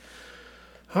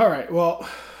 All right. Well,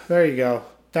 there you go.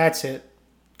 That's it.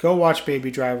 Go watch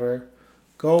Baby Driver.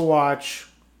 Go watch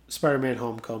Spider-Man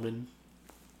Homecoming.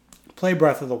 Play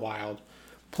Breath of the Wild.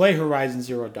 Play Horizon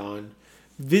Zero Dawn.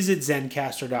 Visit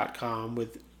Zencastr.com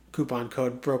with coupon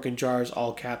code Broken Jars,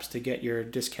 all caps, to get your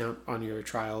discount on your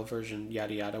trial version,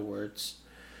 yada yada words.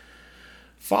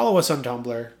 Follow us on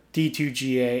Tumblr,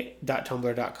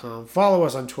 d2ga.tumblr.com. Follow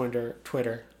us on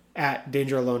Twitter at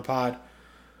DangerAlonePod.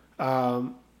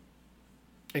 And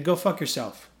go fuck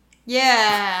yourself.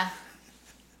 Yeah.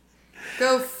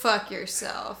 Go fuck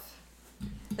yourself.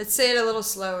 Let's say it a little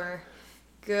slower.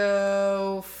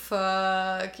 Go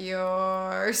fuck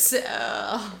yourself.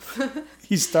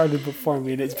 He started before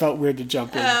me and it felt weird to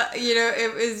jump in.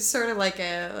 It was sort of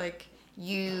like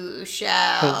you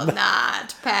shall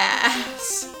not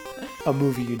pass. A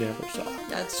movie you never saw.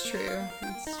 That's true.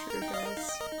 That's true,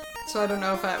 guys. So I don't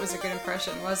know if that was a good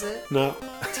impression, was it? No.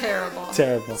 Terrible.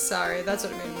 Terrible. Sorry, that's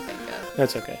what it made me think of.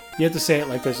 That's okay. You have to say it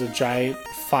like there's a giant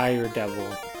fire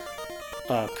devil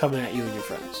coming at you and your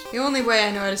friends. The only way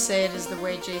I know how to say it is the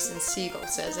way Jason Segel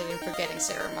says it in Forgetting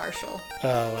Sarah Marshall.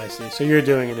 Oh, I see. So you're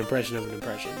doing an impression of an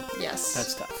impression. Yes.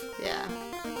 That's tough. Yeah.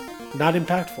 Not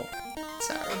impactful.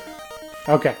 Sorry.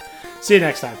 Okay. See you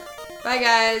next time. Bye,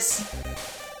 guys.